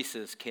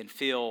choices can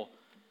feel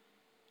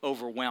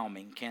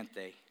overwhelming, can't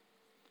they?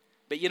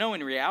 But, you know,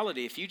 in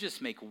reality, if you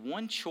just make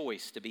one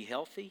choice to be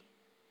healthy,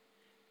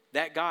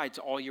 that guides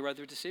all your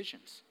other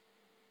decisions.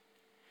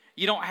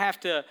 You don't have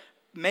to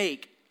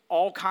make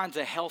all kinds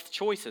of health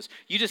choices.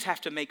 You just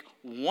have to make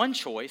one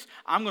choice.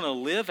 I'm going to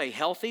live a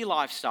healthy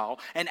lifestyle.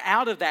 And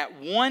out of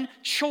that one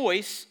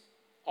choice,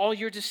 all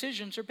your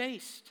decisions are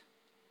based.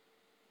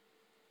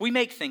 We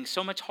make things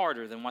so much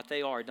harder than what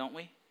they are, don't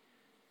we?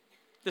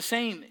 It's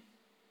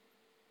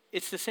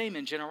the same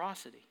in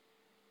generosity.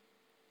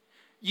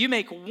 You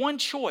make one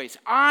choice.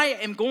 I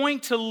am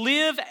going to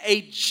live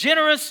a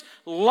generous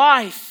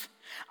life.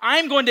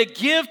 I'm going to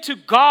give to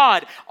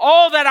God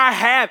all that I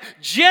have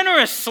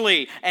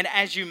generously. And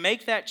as you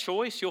make that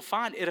choice, you'll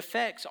find it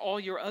affects all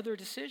your other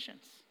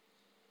decisions.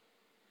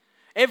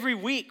 Every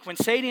week when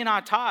Sadie and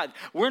I tithe,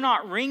 we're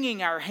not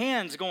wringing our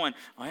hands going,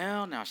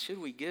 well, now should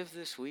we give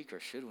this week or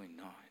should we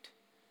not?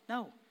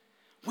 No,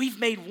 we've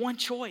made one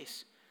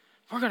choice.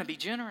 We're going to be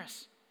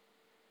generous.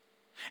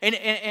 And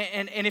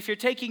if you're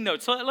taking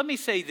notes, so let me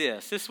say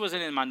this. This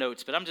wasn't in my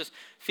notes, but I'm just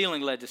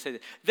feeling led to say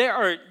this.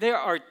 There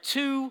are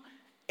two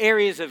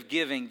areas of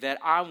giving that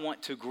I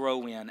want to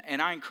grow in,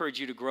 and I encourage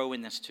you to grow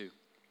in this too.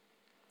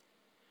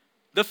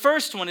 The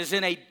first one is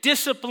in a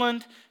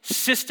disciplined,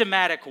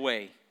 systematic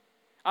way.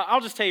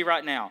 I'll just tell you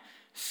right now,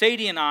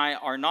 Sadie and I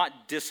are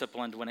not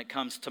disciplined when it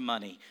comes to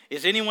money.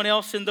 Is anyone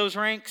else in those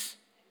ranks?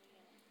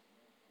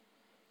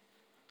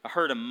 I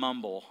heard a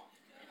mumble.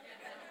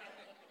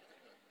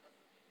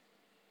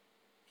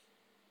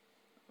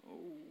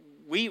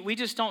 We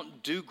just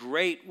don't do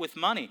great with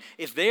money.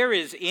 If there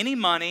is any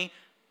money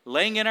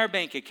laying in our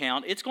bank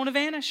account, it's going to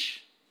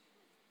vanish.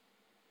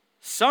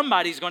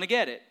 Somebody's going to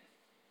get it.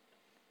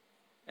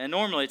 And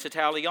normally it's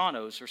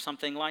Italianos or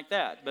something like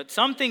that. But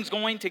something's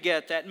going to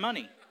get that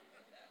money.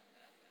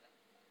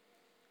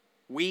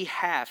 We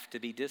have to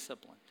be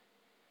disciplined.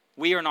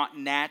 We are not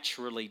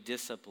naturally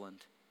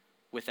disciplined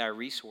with our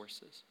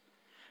resources.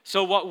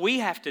 So what we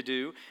have to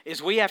do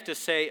is we have to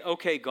say,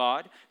 okay,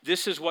 God,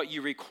 this is what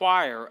you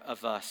require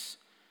of us.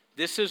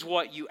 This is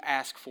what you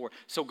ask for.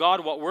 So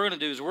God, what we're going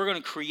to do is we're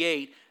going to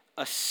create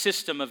a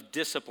system of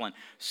discipline.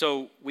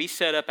 So we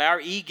set up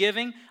our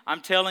e-giving. I'm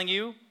telling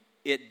you,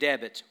 it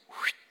debits.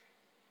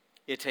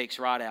 It takes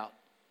right out.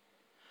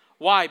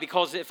 Why?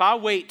 Because if I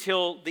wait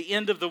till the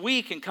end of the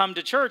week and come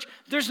to church,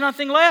 there's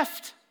nothing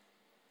left.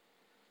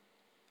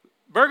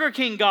 Burger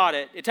King got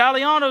it.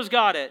 Italiano's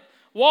got it.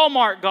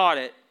 Walmart got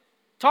it.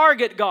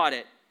 Target got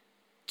it.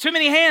 Too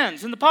many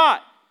hands in the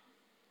pot.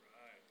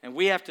 And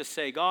we have to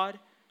say, God,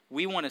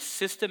 we want to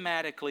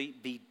systematically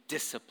be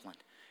disciplined.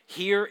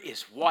 Here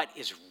is what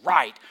is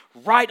right.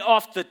 Right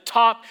off the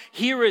top,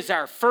 here is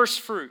our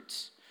first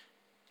fruits.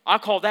 I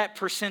call that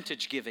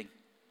percentage giving.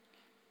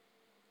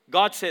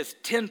 God says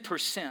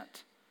 10%.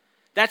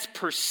 That's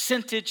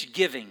percentage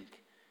giving.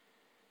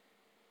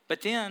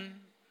 But then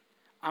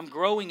I'm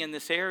growing in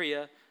this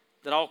area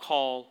that I'll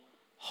call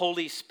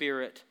Holy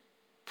Spirit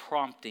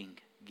prompting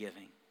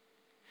giving.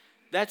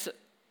 That's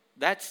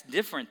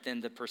different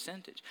than the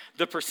percentage.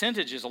 The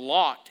percentage is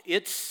locked.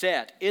 It's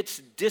set. It's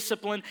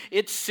disciplined.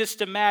 It's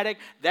systematic.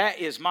 That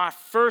is my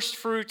first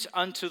fruits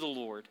unto the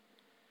Lord.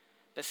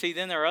 But see,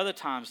 then there are other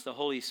times the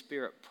Holy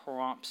Spirit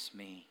prompts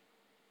me.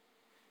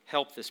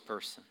 Help this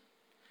person.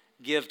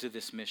 Give to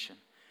this mission.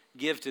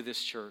 Give to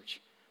this church.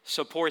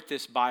 Support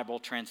this Bible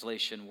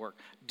translation work.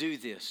 Do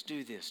this,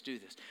 do this, do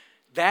this.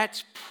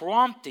 That's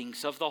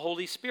promptings of the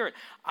Holy Spirit.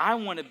 I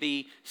want to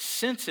be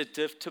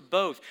sensitive to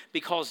both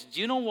because do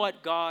you know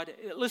what God,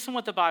 listen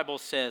what the Bible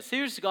says.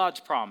 Here's God's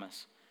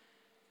promise.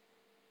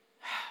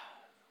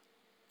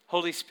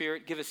 Holy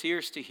Spirit, give us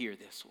ears to hear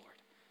this, Lord.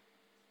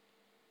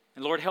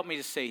 And Lord, help me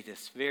to say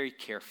this very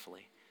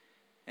carefully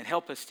and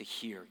help us to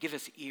hear. Give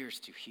us ears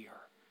to hear.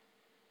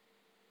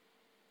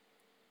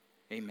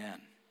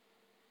 Amen.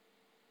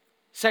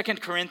 2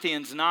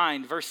 Corinthians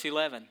 9, verse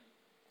 11.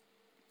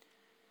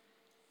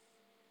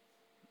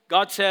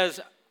 God says,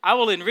 I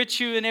will enrich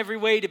you in every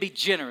way to be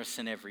generous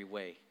in every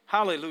way.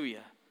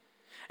 Hallelujah.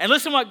 And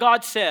listen what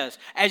God says.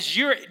 As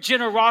your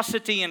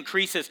generosity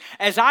increases,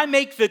 as I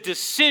make the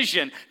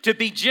decision to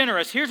be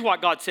generous, here's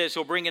what God says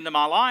He'll bring into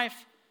my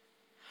life.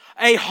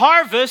 A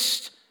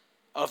harvest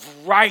of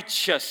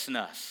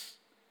righteousness.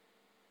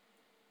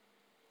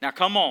 Now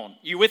come on.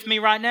 You with me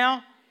right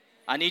now?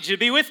 I need you to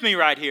be with me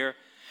right here.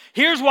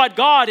 Here's what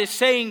God is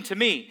saying to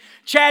me.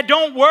 Chad,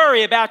 don't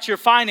worry about your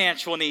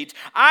financial needs.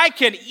 I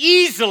can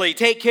easily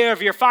take care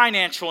of your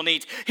financial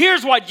needs.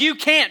 Here's what you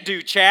can't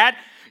do, Chad.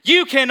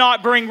 You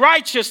cannot bring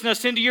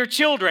righteousness into your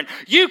children.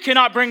 You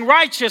cannot bring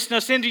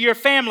righteousness into your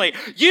family.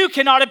 You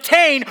cannot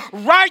obtain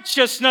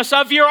righteousness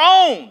of your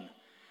own.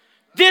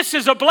 This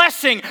is a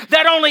blessing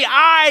that only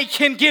I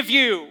can give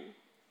you.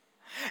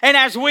 And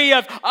as we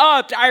have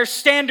upped our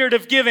standard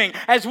of giving,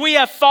 as we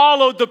have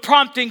followed the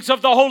promptings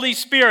of the Holy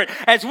Spirit,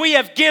 as we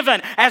have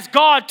given as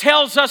God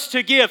tells us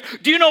to give,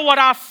 do you know what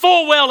I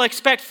full well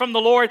expect from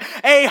the Lord?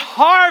 A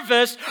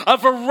harvest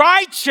of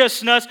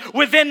righteousness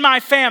within my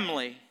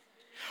family.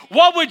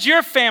 What would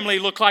your family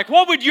look like?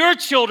 What would your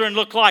children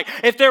look like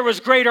if there was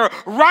greater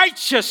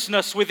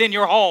righteousness within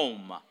your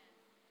home?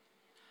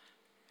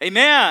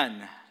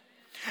 Amen.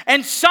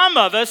 And some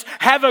of us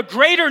have a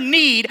greater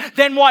need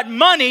than what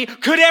money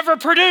could ever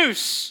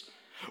produce.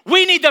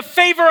 We need the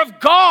favor of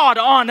God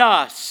on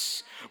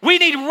us. We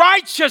need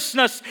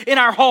righteousness in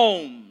our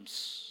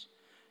homes.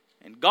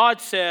 And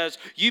God says,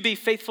 you be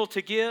faithful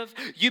to give.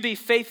 You be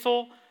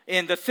faithful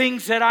in the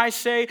things that I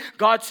say.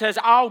 God says,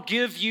 I'll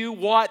give you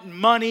what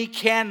money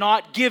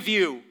cannot give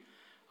you.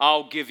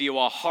 I'll give you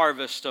a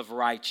harvest of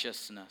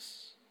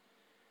righteousness.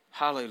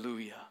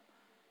 Hallelujah.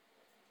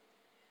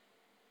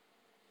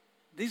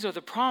 These are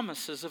the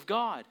promises of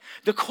God.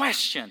 The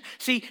question,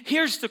 see,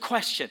 here's the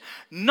question.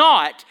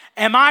 Not,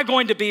 am I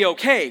going to be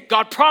okay?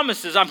 God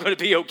promises I'm going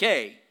to be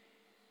okay.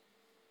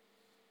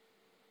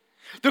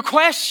 The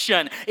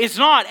question is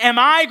not, am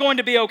I going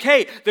to be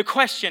okay? The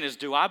question is,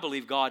 do I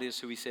believe God is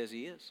who He says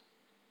He is?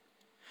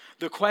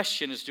 The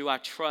question is, do I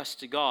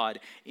trust God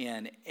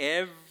in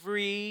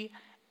every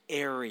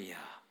area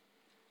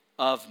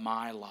of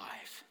my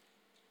life,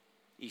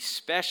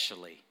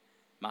 especially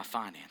my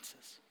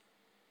finances?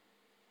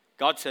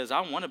 God says, I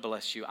want to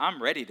bless you.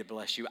 I'm ready to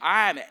bless you.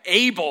 I'm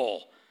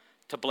able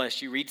to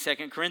bless you. Read 2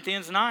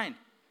 Corinthians 9. I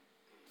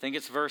think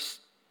it's verse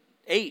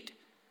 8.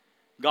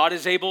 God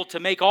is able to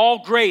make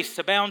all grace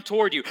abound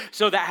toward you,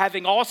 so that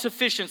having all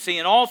sufficiency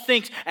in all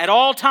things at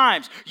all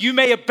times, you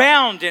may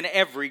abound in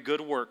every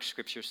good work,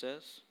 Scripture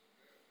says.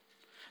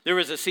 There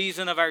was a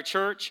season of our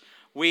church,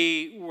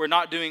 we were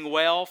not doing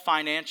well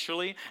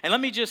financially. And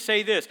let me just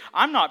say this,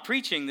 I'm not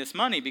preaching this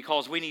money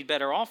because we need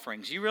better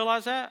offerings. You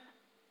realize that?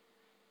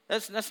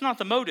 That's not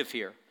the motive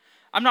here.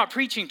 I'm not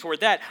preaching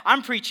toward that.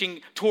 I'm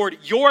preaching toward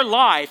your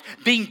life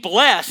being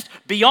blessed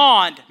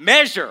beyond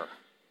measure.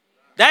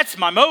 That's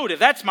my motive.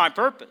 That's my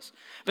purpose.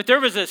 But there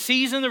was a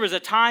season, there was a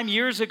time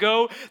years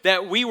ago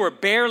that we were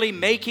barely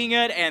making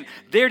it and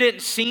there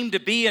didn't seem to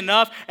be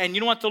enough. And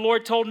you know what the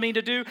Lord told me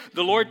to do?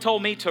 The Lord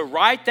told me to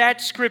write that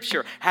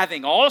scripture,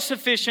 having all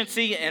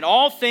sufficiency in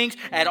all things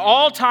at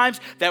all times,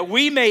 that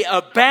we may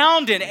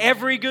abound in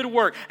every good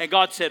work. And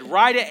God said,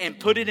 write it and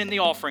put it in the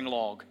offering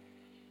log.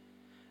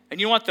 And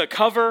you know what the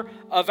cover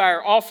of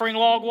our offering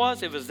log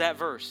was? It was that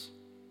verse.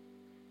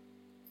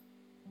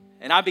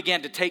 And I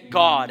began to take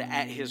God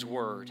at His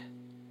word.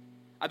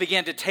 I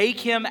began to take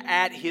Him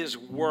at His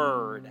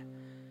word.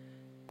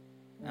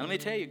 Now let me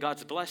tell you,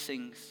 God's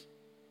blessings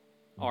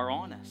are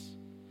on us.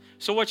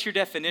 So what's your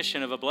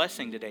definition of a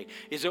blessing today?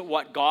 Is it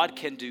what God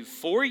can do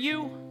for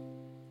you?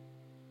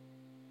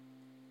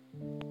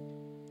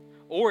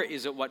 Or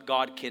is it what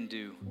God can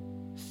do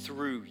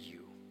through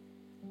you?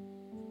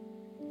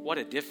 What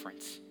a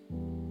difference.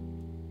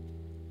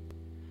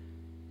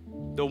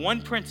 The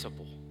one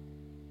principle,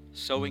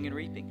 sowing and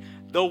reaping.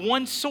 The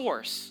one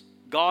source,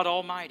 God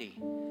Almighty.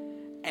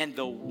 And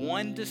the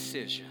one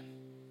decision,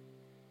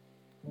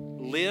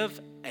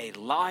 live a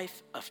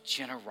life of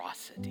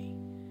generosity.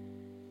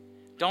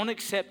 Don't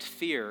accept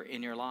fear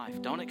in your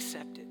life. Don't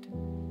accept it.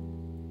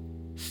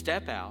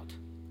 Step out.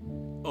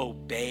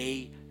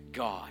 Obey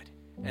God.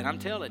 And I'm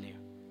telling you,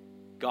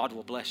 God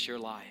will bless your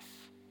life.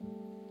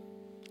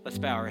 Let's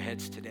bow our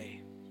heads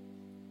today.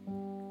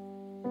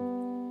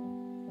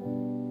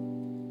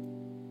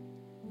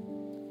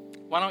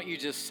 Why don't you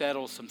just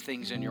settle some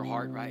things in your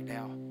heart right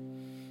now?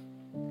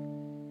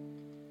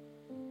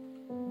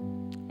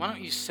 Why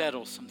don't you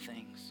settle some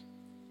things?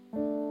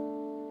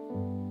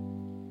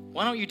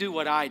 Why don't you do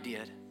what I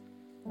did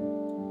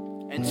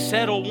and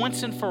settle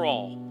once and for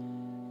all?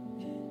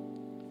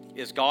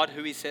 Is God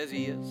who He says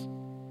He is?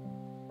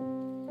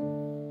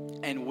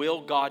 And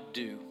will God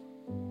do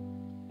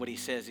what He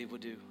says He will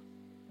do?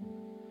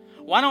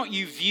 Why don't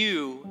you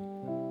view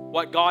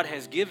what God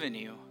has given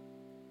you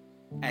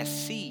as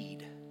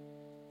seed?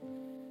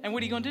 And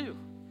what are you going to do?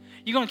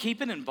 You going to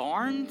keep it in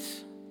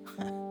barns?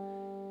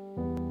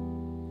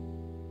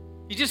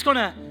 You're just going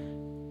to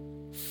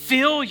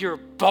fill your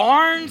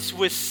barns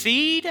with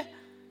seed?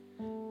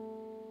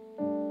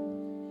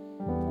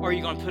 Or are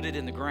you going to put it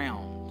in the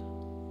ground?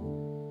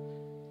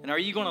 And are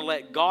you going to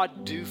let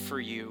God do for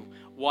you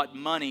what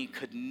money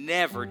could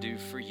never do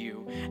for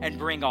you and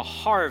bring a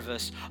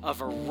harvest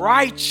of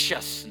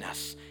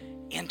righteousness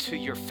into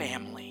your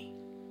family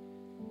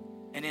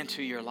and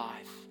into your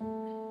life?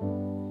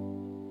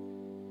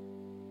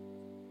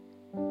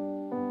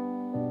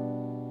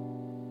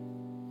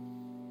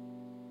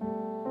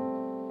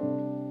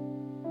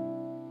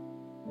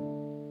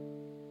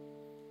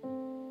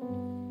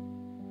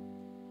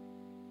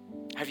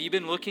 Have you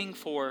been looking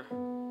for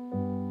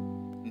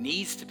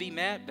needs to be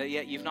met, but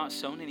yet you've not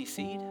sown any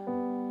seed?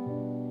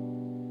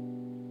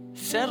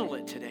 Settle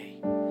it today.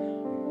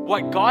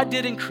 What God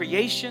did in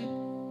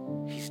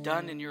creation, He's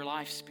done in your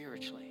life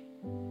spiritually.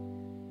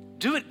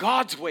 Do it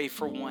God's way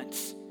for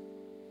once.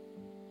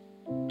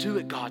 Do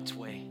it God's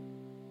way,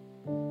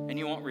 and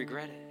you won't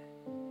regret it.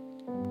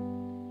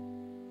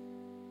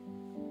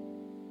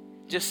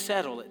 Just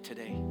settle it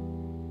today.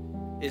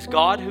 Is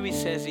God who He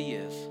says He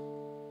is?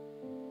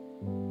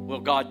 Will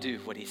God do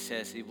what He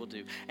says He will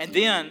do? And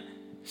then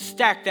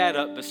stack that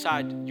up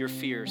beside your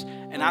fears,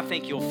 and I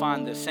think you'll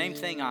find the same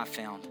thing I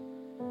found.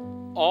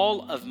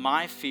 All of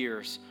my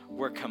fears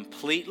were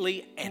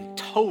completely and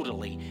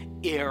totally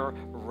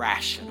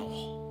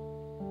irrational.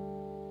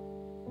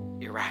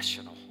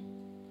 Irrational.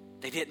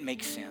 They didn't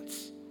make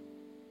sense.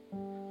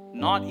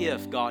 Not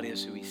if God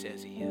is who He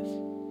says He is.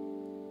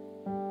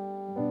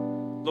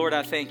 Lord,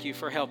 I thank You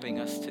for helping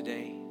us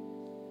today.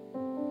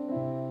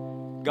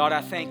 God,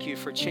 I thank You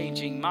for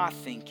changing my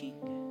thinking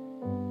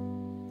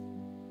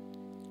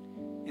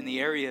in the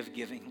area of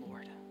giving,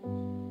 Lord.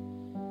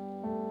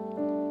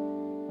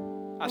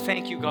 I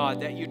thank You,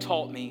 God, that You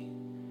taught me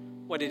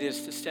what it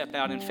is to step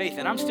out in faith.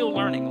 And I'm still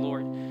learning,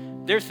 Lord.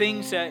 There are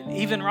things that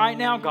even right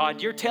now,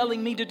 God, You're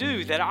telling me to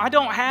do that I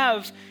don't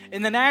have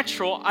in the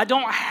natural. I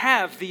don't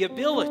have the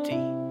ability.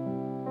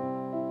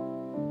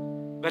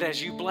 But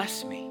as You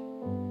bless me,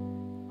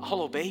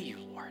 I'll obey You,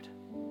 Lord.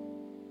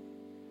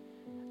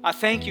 I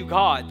thank You,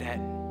 God, that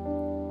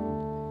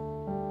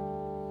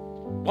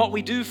what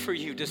we do for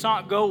You does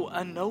not go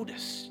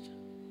unnoticed,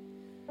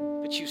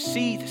 but You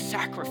see the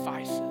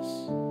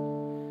sacrifices.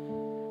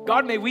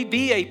 God, may we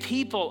be a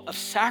people of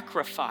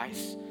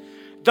sacrifice.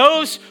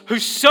 Those who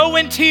sow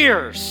in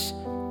tears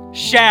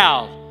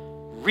shall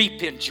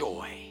reap in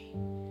joy.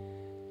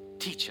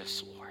 Teach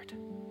us, Lord.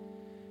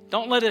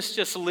 Don't let us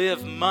just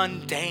live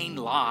mundane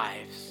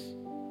lives.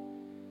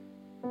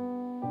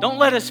 Don't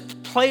let us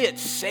play it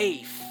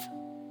safe.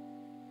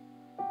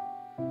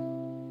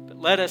 But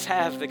let us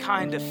have the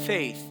kind of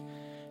faith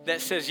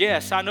that says,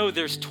 yes, I know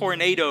there's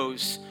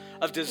tornadoes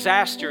of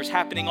disasters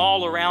happening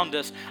all around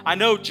us. I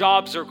know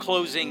jobs are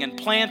closing and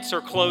plants are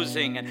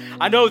closing, and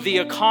I know the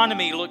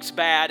economy looks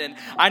bad, and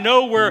I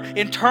know we're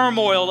in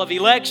turmoil of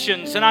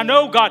elections, and I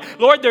know, God,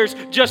 Lord, there's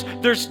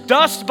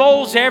dust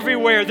bowls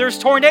everywhere, there's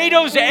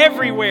tornadoes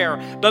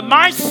everywhere, but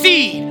my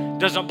seed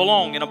doesn't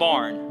belong in a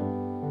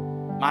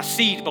barn. My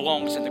seed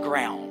belongs in the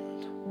ground.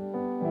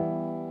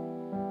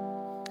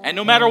 And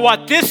no matter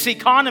what this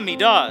economy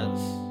does,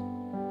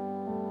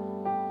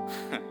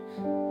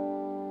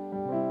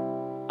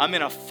 I'm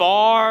in a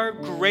far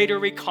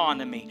greater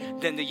economy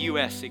than the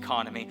U.S.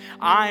 economy.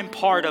 I'm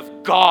part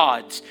of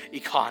God's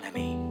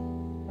economy.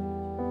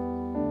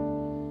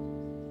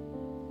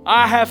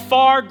 I have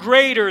far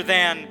greater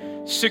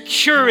than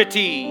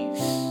securities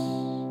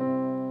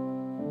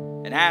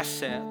and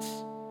assets.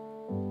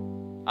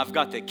 I've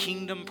got the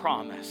kingdom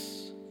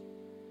promise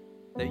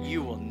that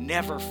You will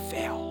never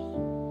fail.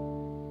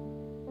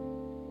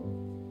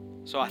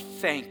 So I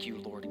thank You,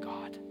 Lord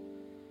God.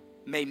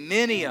 May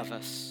many of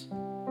us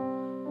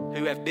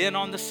who have been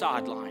on the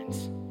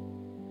sidelines,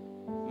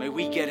 may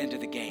we get into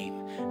the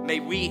game. May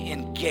we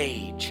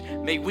engage.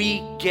 May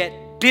we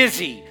get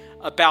busy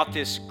about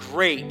this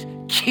great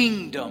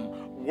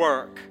kingdom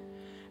work.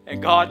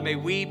 And God, may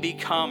we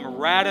become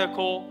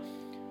radical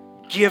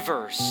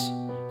givers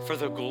for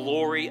the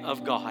glory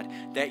of God,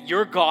 that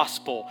Your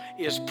gospel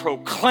is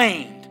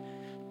proclaimed,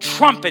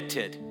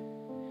 trumpeted,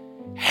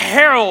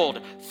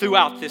 heralded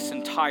throughout this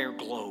entire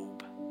globe.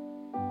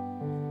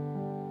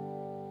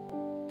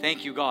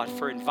 Thank You, God,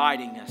 for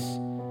inviting us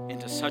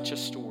into such a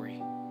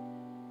story.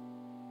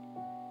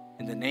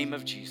 In the name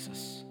of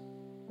Jesus,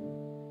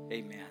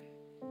 amen.